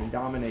 intimidation, and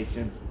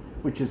domination,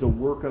 which is a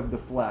work of the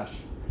flesh,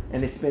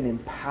 and it's been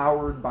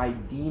empowered by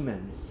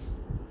demons,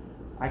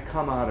 I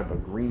come out of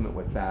agreement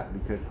with that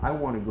because I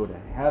want to go to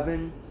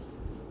heaven,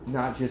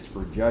 not just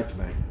for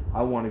judgment.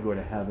 I want to go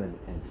to heaven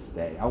and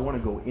stay. I want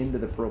to go into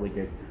the pearly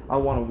gates. I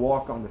want to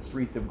walk on the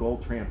streets of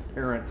gold,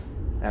 transparent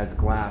as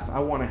glass. I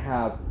want to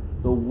have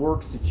the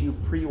works that you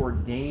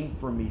preordained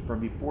for me from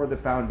before the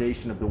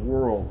foundation of the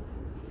world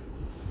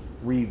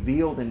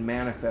revealed and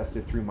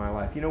manifested through my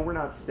life. You know, we're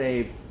not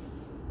saved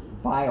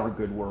by our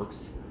good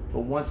works,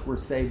 but once we're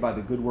saved by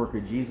the good work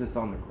of Jesus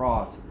on the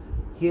cross,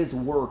 his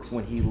works,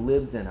 when he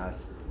lives in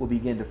us, will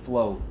begin to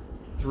flow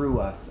through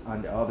us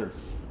unto others.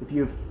 If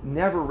you've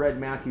never read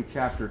Matthew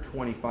chapter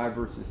 25,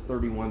 verses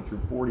 31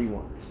 through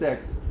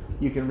 46,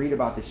 you can read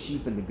about the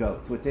sheep and the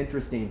goats. What's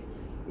interesting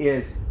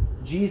is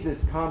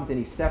Jesus comes and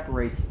he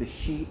separates the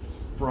sheep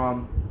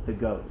from the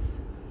goats.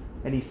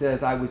 And he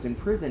says, I was in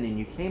prison and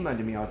you came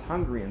unto me. I was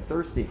hungry and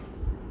thirsty.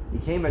 You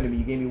came unto me.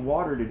 You gave me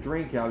water to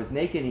drink. I was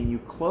naked and you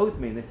clothed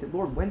me. And they said,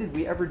 Lord, when did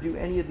we ever do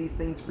any of these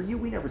things for you?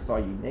 We never saw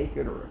you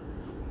naked or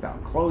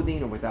without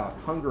clothing or without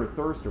hunger or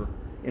thirst or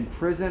in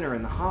prison or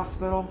in the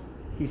hospital.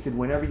 He said,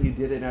 whenever you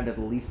did it unto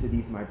the least of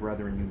these, my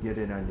brethren, you did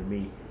it unto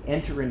me.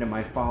 Enter into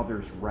my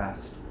Father's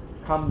rest.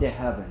 Come to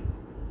heaven.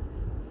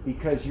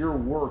 Because your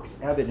works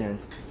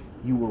evidenced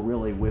you were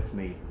really with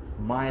me.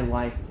 My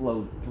life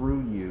flowed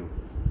through you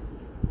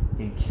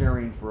in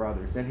caring for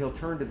others. Then he'll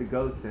turn to the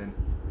goats and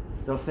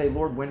they'll say,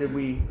 Lord, when did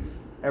we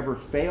ever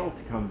fail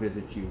to come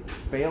visit you,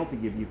 fail to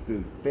give you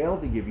food, fail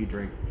to give you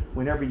drink,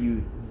 whenever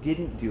you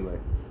didn't do it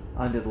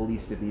unto the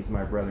least of these,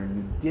 my brethren,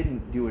 you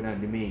didn't do it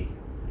unto me.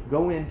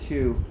 Go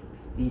into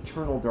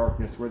eternal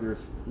darkness where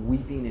there's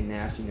weeping and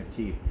gnashing of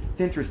teeth.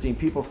 It's interesting.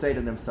 People say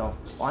to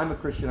themselves, well, I'm a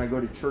Christian, I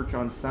go to church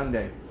on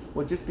Sunday.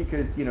 Well, just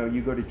because,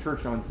 you go to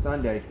church on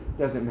Sunday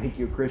doesn't make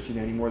you a Christian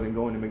any more than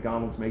going to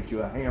McDonald's makes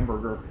you a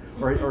hamburger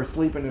or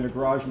sleeping in a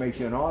garage makes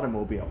you an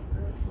automobile.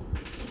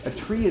 A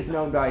tree is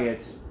known by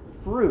its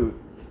fruit,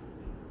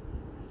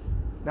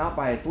 not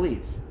by its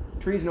leaves. A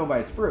tree is known by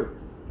its fruit.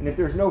 And if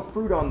there's no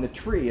fruit on the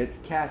tree, it's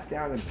cast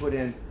down and put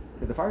into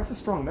the fire. It's a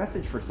strong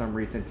message for some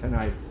reason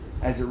tonight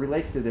as it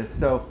relates to this.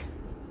 So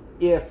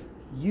if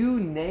you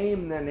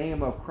name the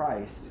name of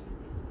Christ,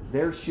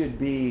 there should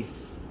be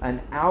an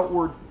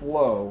outward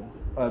flow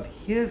of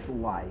his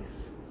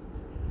life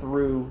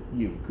through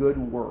you. Good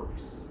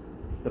works.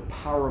 The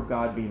power of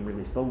God being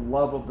released. The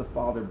love of the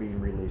Father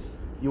being released.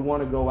 You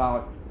want to go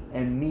out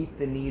and meet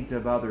the needs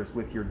of others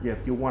with your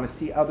gift. You'll want to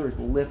see others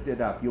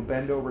lifted up. You'll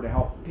bend over to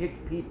help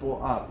pick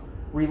people up.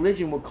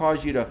 Religion will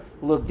cause you to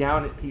look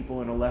down at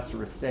people in a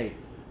lesser estate.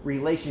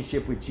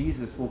 Relationship with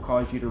Jesus will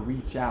cause you to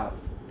reach out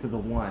to the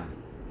one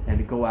and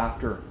to go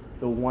after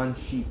the one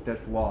sheep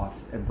that's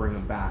lost and bring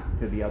them back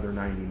to the other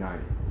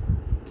 99.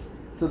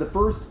 So the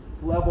first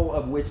level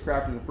of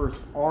witchcraft, or the first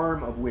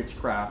arm of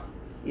witchcraft,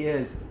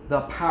 is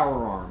the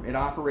power arm. It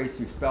operates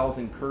through spells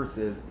and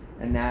curses,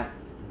 and that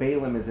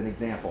Balaam is an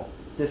example.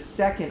 The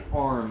second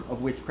arm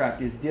of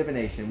witchcraft is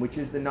divination, which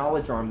is the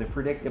knowledge arm, the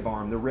predictive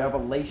arm, the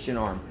revelation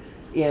arm.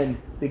 In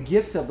the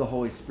gifts of the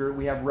Holy Spirit,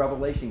 we have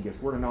revelation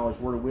gifts, word of knowledge,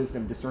 word of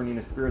wisdom, discerning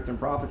of spirits, and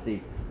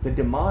prophecy. The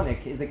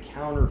demonic is a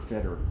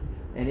counterfeiter,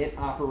 and it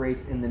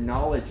operates in the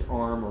knowledge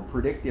arm or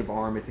predictive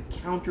arm. It's a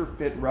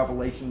counterfeit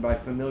revelation by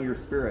familiar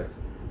spirits.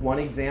 One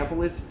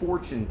example is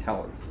fortune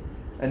tellers.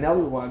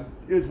 Another one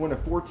is when a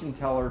fortune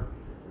teller,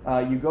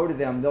 you go to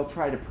them, they'll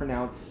try to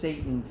pronounce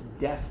Satan's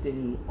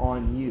destiny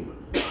on you.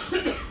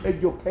 And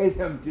you'll pay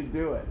them to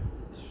do it.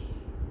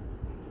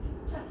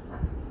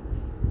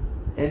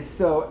 And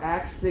so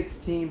Acts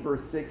 16,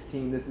 verse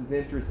 16, this is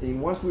interesting.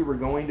 Once we were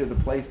going to the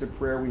place of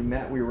prayer,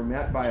 we were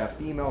met by a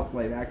female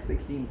slave, Acts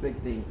 16,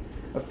 16.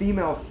 A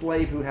female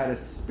slave who had a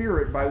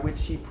spirit by which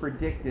she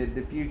predicted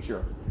the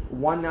future.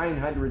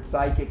 1-900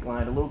 psychic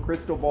line, a little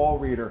crystal ball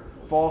reader,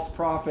 false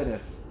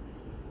prophetess.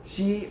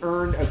 She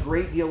earned a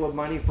great deal of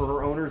money for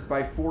her owners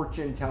by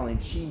fortune telling.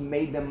 She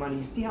made them money.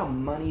 You see how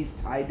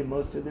money's tied to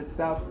most of this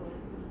stuff?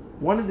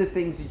 One of the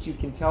things that you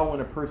can tell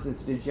when a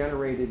person's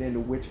degenerated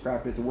into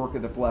witchcraft is a work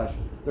of the flesh.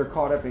 They're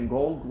caught up in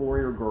gold,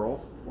 glory, or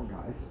girls, or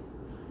guys,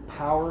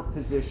 power,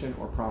 position,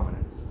 or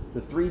prominence.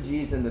 The 3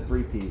 G's and the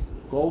 3 P's.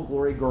 Gold,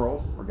 glory,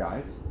 girls, or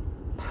guys,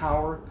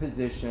 power,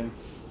 position,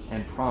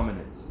 and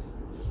prominence.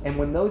 And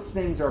when those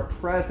things are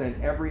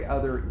present, every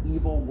other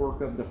evil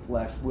work of the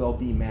flesh will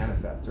be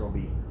manifest. There will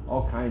be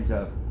all kinds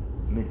of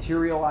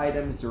material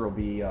items, there will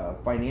be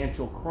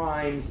financial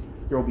crimes,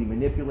 there will be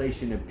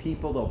manipulation of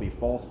people, there will be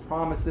false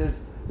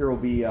promises, there will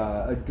be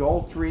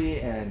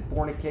adultery and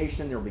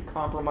fornication, there will be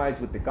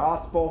compromise with the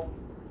gospel,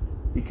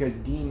 because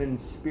demon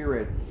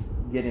spirits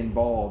get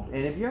involved.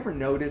 And have you ever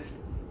noticed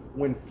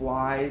when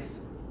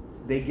flies,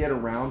 they get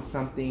around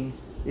something,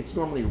 it's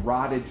normally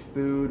rotted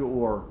food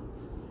or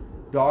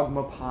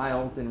dogma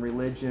piles in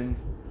religion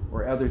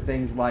or other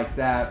things like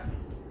that.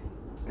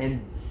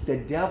 And the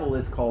devil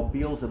is called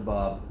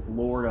Beelzebub,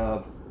 Lord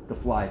of the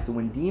Flies. So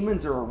when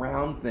demons are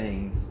around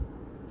things,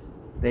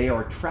 they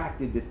are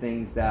attracted to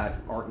things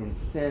that are in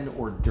sin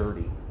or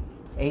dirty.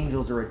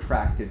 Angels are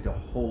attracted to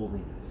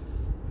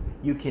holiness.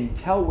 You can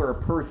tell where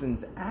a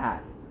person's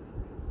at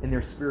in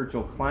their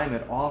spiritual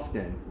climate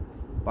often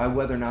by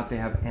whether or not they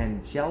have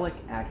angelic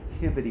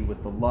activity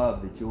with the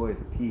love, the joy,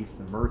 the peace,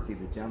 the mercy,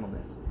 the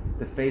gentleness,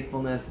 the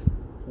faithfulness,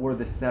 or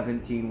the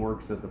 17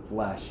 works of the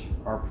flesh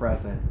are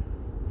present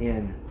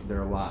in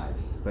their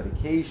lives. But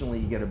occasionally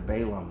you get a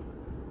Balaam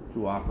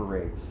who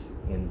operates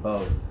in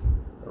both.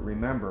 But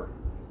remember,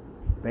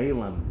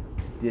 Balaam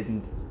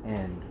didn't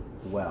end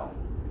well.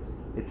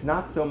 It's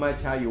not so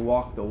much how you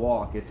walk the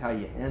walk, it's how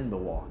you end the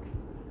walk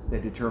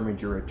that determines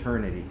your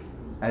eternity.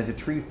 As a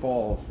tree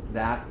falls,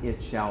 that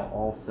it shall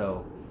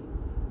also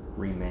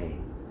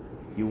remain.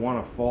 You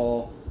want to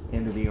fall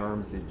into the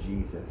arms of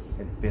Jesus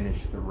and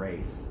finish the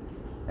race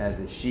as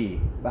a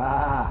sheep,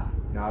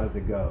 not as a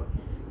goat.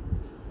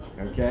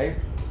 Okay?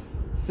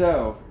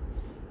 So,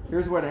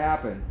 here's what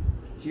happened.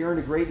 She earned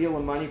a great deal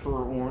of money for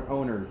her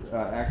owners.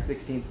 Acts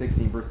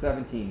 16:16, verse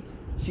 17.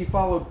 She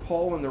followed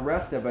Paul and the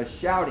rest of us,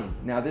 shouting.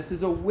 Now, this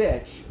is a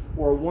witch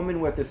or a woman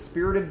with a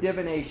spirit of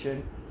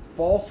divination,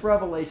 false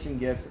revelation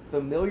gifts,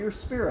 familiar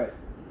spirit.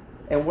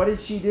 And what did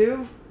she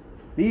do?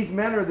 These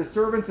men are the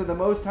servants of the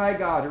Most High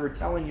God who are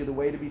telling you the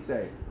way to be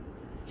saved.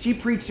 She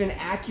preached an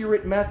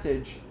accurate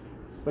message,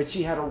 but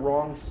she had a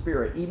wrong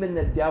spirit. Even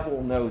the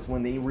devil knows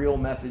when the real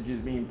message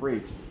is being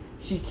preached.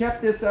 She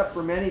kept this up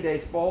for many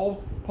days.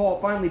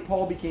 Finally,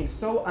 Paul became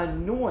so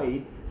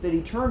annoyed that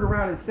he turned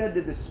around and said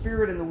to the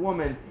spirit and the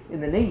woman,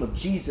 "In the name of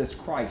Jesus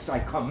Christ, I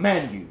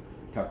command you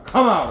to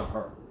come out of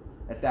her."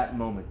 At that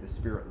moment, the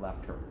spirit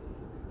left her.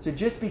 So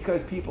just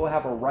because people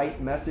have a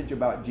right message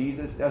about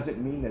Jesus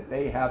doesn't mean that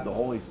they have the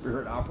Holy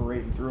Spirit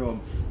operating through them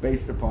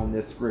based upon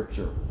this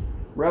scripture.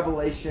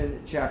 Revelation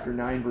chapter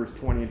 9, verse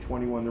 20 and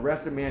 21. The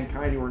rest of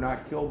mankind who were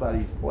not killed by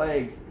these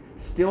plagues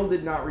still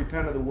did not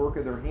repent of the work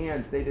of their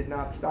hands. They did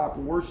not stop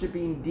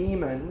worshiping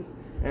demons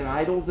and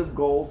idols of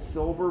gold,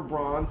 silver,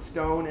 bronze,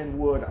 stone, and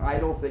wood,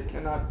 idols that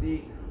cannot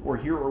see or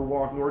hear or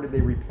walk, nor did they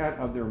repent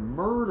of their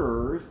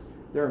murders,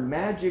 their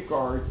magic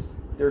arts,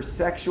 their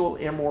sexual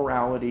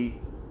immorality,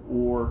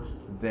 or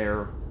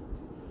their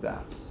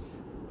thefts.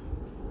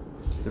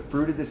 The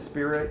fruit of the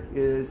Spirit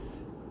is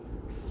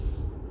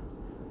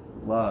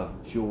love,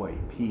 joy,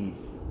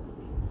 peace,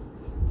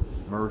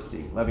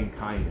 mercy, loving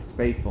kindness,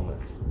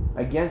 faithfulness.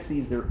 Against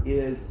these there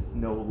is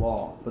no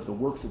law, but the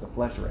works of the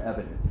flesh are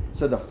evident.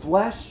 So the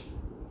flesh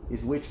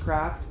is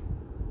witchcraft,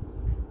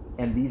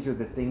 and these are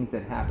the things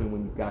that happen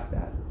when you've got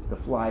that. The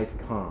flies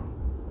come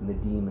and the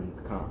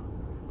demons come.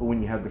 But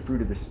when you have the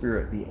fruit of the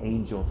Spirit, the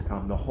angels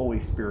come, the Holy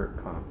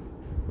Spirit comes,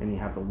 and you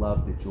have the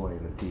love, the joy,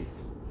 and the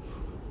peace.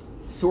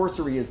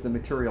 Sorcery is the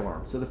material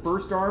arm. So the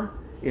first arm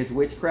is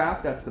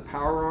witchcraft, that's the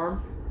power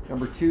arm.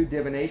 Number 2,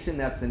 divination,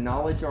 that's the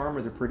knowledge arm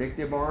or the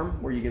predictive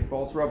arm, where you get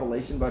false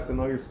revelation by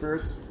familiar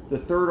spirits. The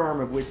third arm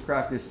of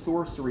witchcraft is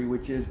sorcery,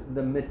 which is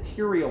the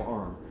material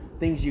arm,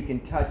 things you can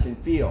touch and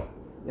feel.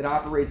 It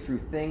operates through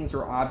things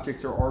or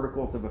objects or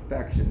articles of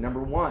affection.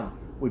 Number 1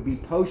 would be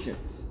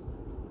potions,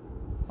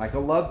 like a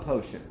love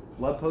potion.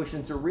 Love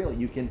potions are real.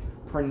 You can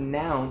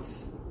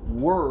pronounce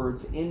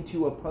words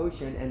into a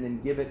potion and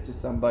then give it to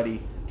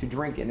somebody to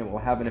drink, and it will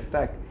have an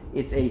effect.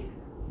 It's a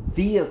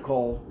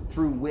vehicle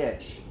through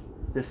which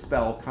the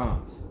spell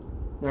comes.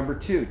 Number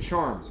 2,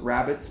 charms,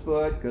 rabbit's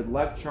foot, good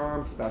luck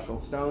charms, special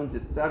stones,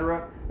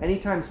 etc.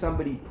 Anytime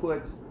somebody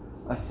puts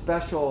a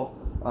special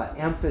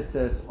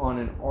emphasis on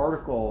an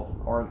article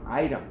or an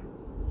item,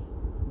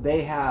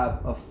 they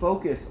have a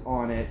focus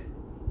on it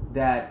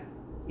that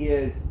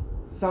is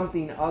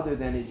something other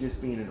than it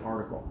just being an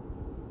article.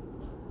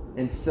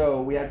 And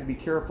so we have to be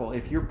careful.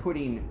 If you're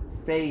putting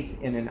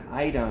faith in an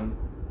item,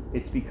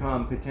 it's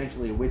become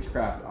potentially a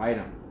witchcraft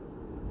item.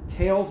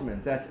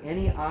 Talismans, that's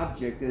any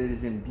object that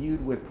is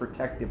imbued with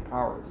protective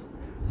powers.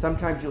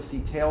 Sometimes you'll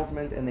see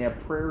talismans and they have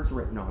prayers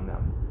written on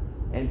them.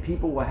 And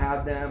people will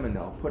have them and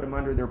they'll put them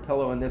under their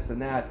pillow and this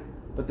and that,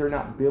 but they're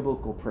not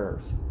biblical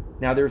prayers.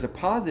 Now there's a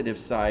positive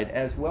side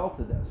as well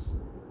to this,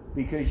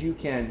 because you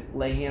can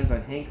lay hands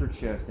on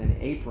handkerchiefs and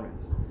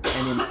aprons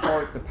and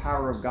impart the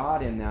power of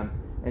God in them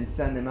and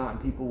send them out,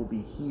 and people will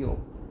be healed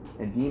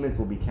and demons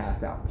will be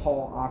cast out.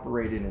 Paul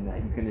operated in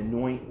that. You can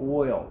anoint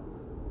oil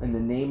in the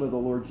name of the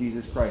Lord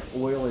Jesus Christ.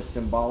 Oil is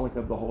symbolic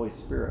of the Holy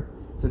Spirit.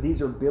 So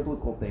these are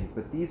biblical things,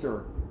 but these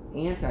are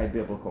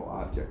anti-biblical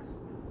objects.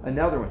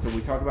 Another one, so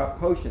we talk about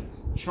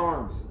potions,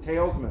 charms,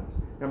 talismans.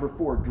 Number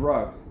 4,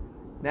 drugs.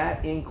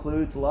 That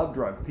includes love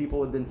drugs.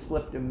 People have been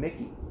slipped a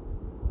Mickey.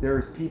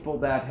 There's people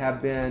that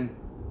have been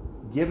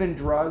given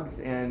drugs,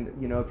 and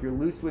if you're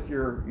loose with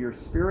your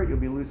spirit, you'll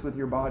be loose with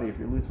your body. If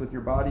you're loose with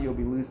your body, you'll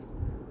be loose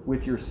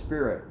with your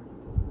spirit.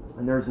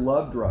 And there's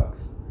love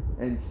drugs.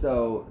 And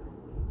so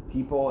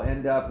people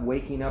end up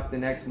waking up the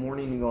next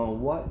morning and going,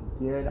 what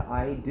did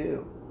I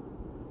do?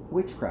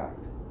 Witchcraft.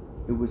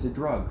 It was a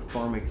drug,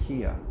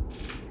 pharmakia.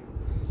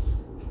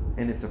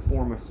 And it's a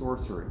form of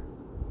sorcery.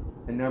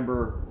 And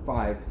number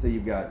 5, so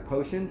you've got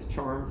potions,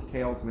 charms,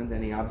 talismans,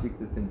 any object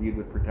that's imbued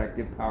with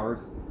protective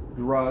powers,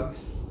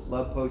 drugs,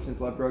 love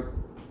potions, love drugs.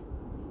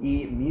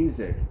 E,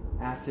 music,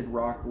 acid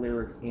rock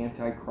lyrics,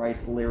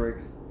 antichrist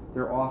lyrics.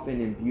 They're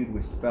often imbued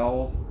with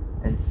spells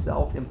and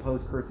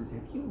self-imposed curses.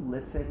 Have you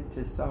listened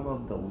to some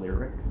of the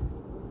lyrics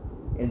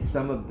and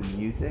some of the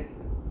music?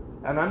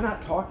 And I'm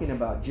not talking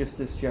about just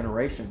this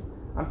generation.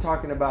 I'm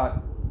talking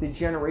about the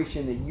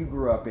generation that you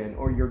grew up in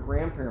or your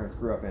grandparents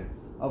grew up in.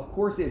 Of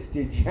course, it's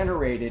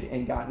degenerated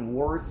and gotten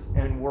worse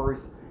and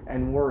worse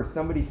and worse.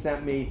 Somebody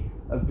sent me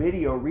a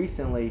video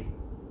recently.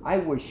 I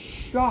was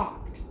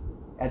shocked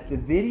at the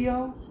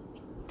video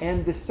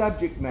and the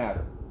subject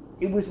matter.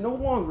 It was no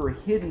longer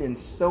hidden and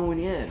sewn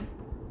in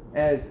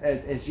as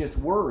just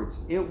words.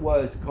 It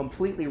was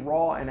completely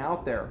raw and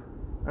out there.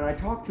 And I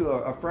talked to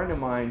a friend of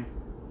mine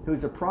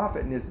who's a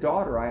prophet, and his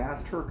daughter, I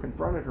asked her,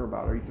 confronted her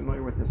about, are you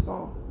familiar with this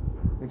song?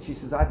 And she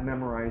says, I've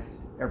memorized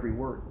every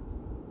word.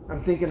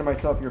 I'm thinking to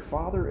myself, your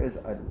father is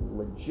a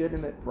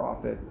legitimate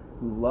prophet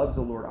who loves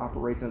the Lord,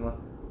 operates in love,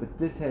 but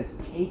this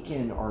has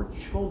taken our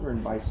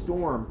children by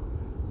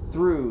storm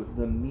through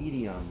the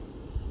medium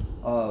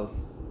of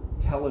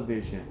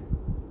television,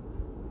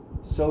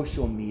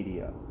 social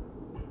media,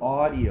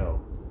 audio,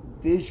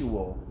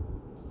 visual,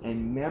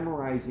 and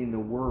memorizing the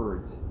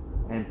words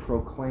and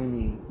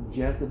proclaiming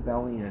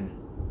Jezebelian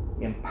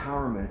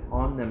empowerment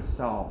on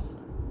themselves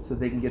so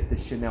they can get the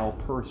Chanel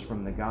purse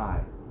from the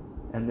guy.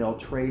 And they'll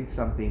trade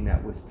something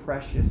that was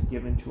precious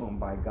given to them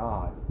by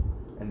God,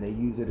 and they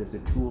use it as a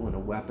tool and a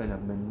weapon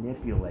of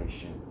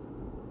manipulation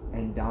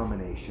and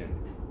domination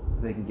so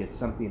they can get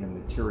something of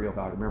material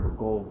value. Remember,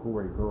 gold,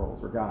 glory,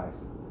 girls, or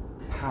guys,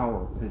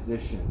 power,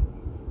 position,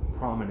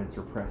 prominence,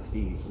 or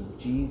prestige.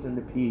 The G's and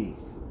the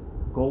P's.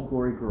 Gold,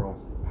 glory,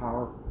 girls,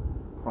 power,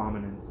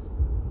 prominence,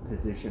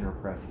 position, or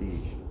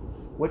prestige.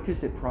 What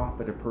does it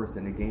profit a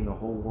person to gain the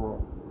whole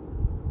world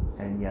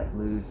and yet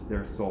lose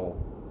their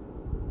soul?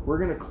 We're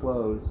going to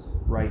close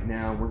right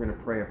now. We're going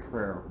to pray a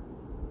prayer.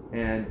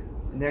 And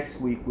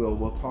next week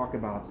we'll talk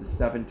about the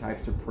 7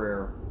 types of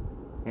prayer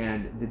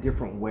and the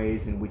different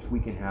ways in which we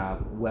can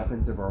have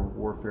weapons of our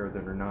warfare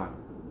that are not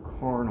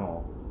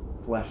carnal,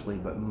 fleshly,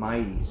 but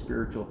mighty,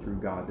 spiritual through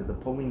God, to the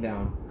pulling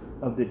down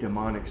of the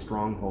demonic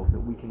strongholds,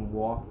 that we can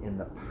walk in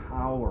the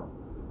power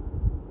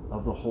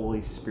of the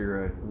Holy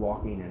Spirit,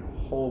 walking in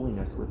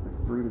holiness with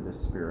the fruit of the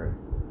Spirit,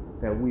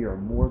 that we are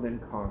more than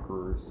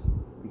conquerors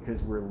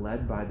because we're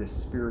led by the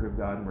Spirit of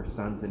God and we're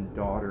sons and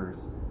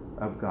daughters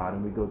of God,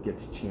 and we go get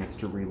the chance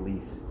to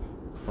release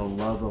the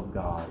love of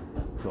God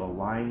to a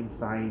lying,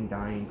 sighing,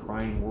 dying,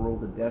 crying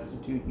world of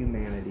destitute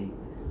humanity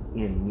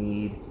in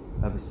need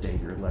of a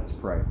Savior. Let's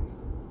pray.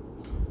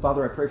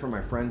 Father, I pray for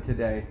my friend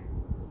today.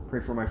 Pray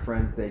for my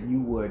friends that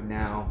you would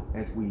now,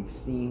 as we've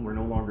seen, we're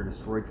no longer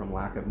destroyed from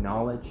lack of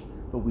knowledge,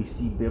 but we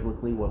see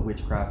biblically what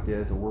witchcraft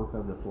is, a work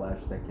of the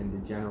flesh that can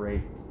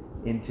degenerate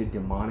into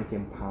demonic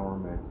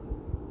empowerment.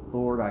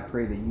 Lord, I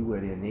pray that you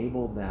would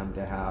enable them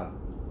to have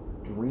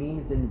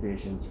dreams and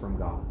visions from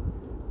God.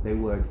 They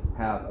would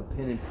have a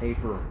pen and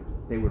paper.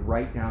 They would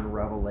write down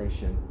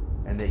revelation,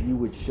 and that you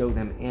would show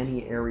them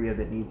any area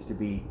that needs to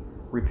be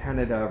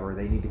repented of or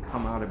they need to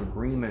come out of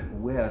agreement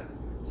with,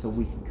 so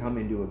we can come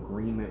into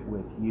agreement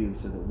with you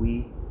so that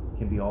we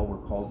can be all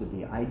we're called to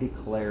be. I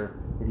declare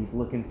that he's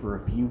looking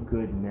for a few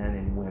good men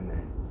and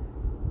women.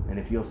 And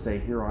if you'll say,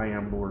 here I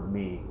am, Lord,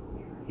 me,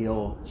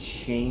 he'll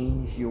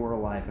change your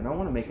life. And I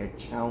want to make a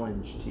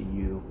challenge to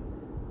you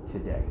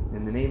today.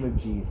 In the name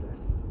of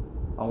Jesus,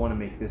 I want to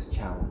make this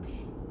challenge.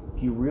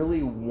 If you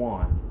really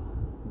want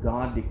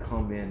God to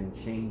come in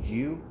and change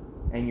you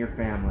and your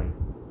family,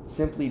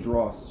 simply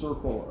draw a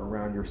circle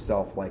around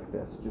yourself like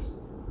this. Just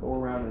go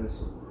around in a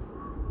circle.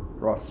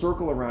 Draw a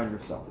circle around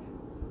yourself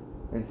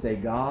and say,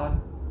 God,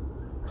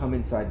 come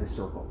inside the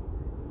circle.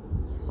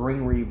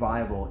 Bring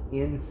revival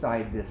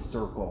inside this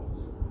circle.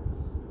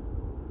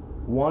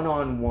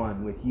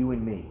 One-on-one with you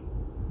and me.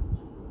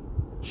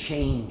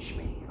 Change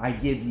me. I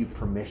give you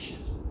permission.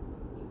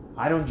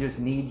 I don't just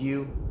need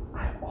you,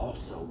 I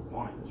also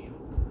want you.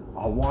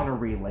 I want a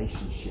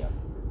relationship.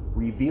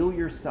 Reveal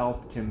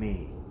yourself to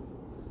me.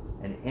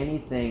 And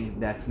anything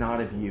that's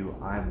not of you,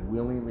 I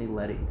willingly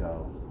let it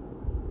go.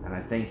 And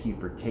I thank you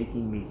for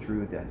taking me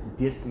through the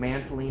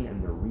dismantling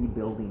and the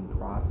rebuilding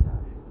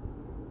process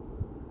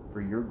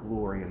for your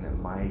glory, and that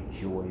my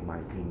joy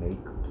might be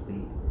made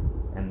complete,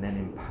 and then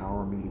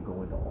empower me to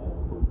go into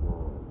all the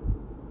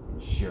world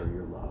and share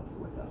your love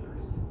with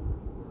others.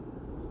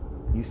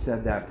 You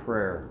said that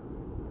prayer.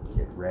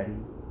 Get ready,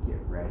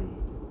 get ready,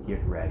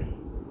 get ready.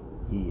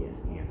 He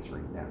is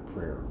answering that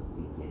prayer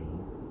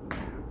beginning now.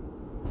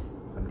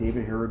 I'm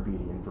David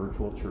Harabedian,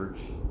 Virtual Church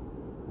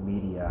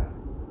Media.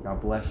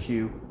 God bless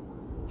you.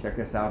 Check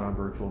us out on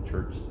Virtual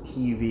Church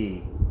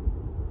TV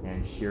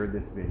and share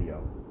this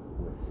video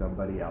with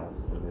somebody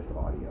else or this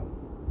audio.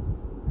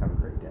 Have a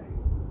great day.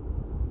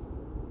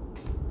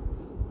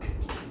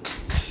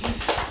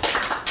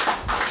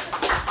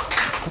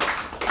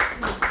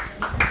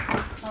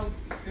 How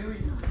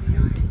experienced he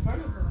is in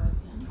front of us.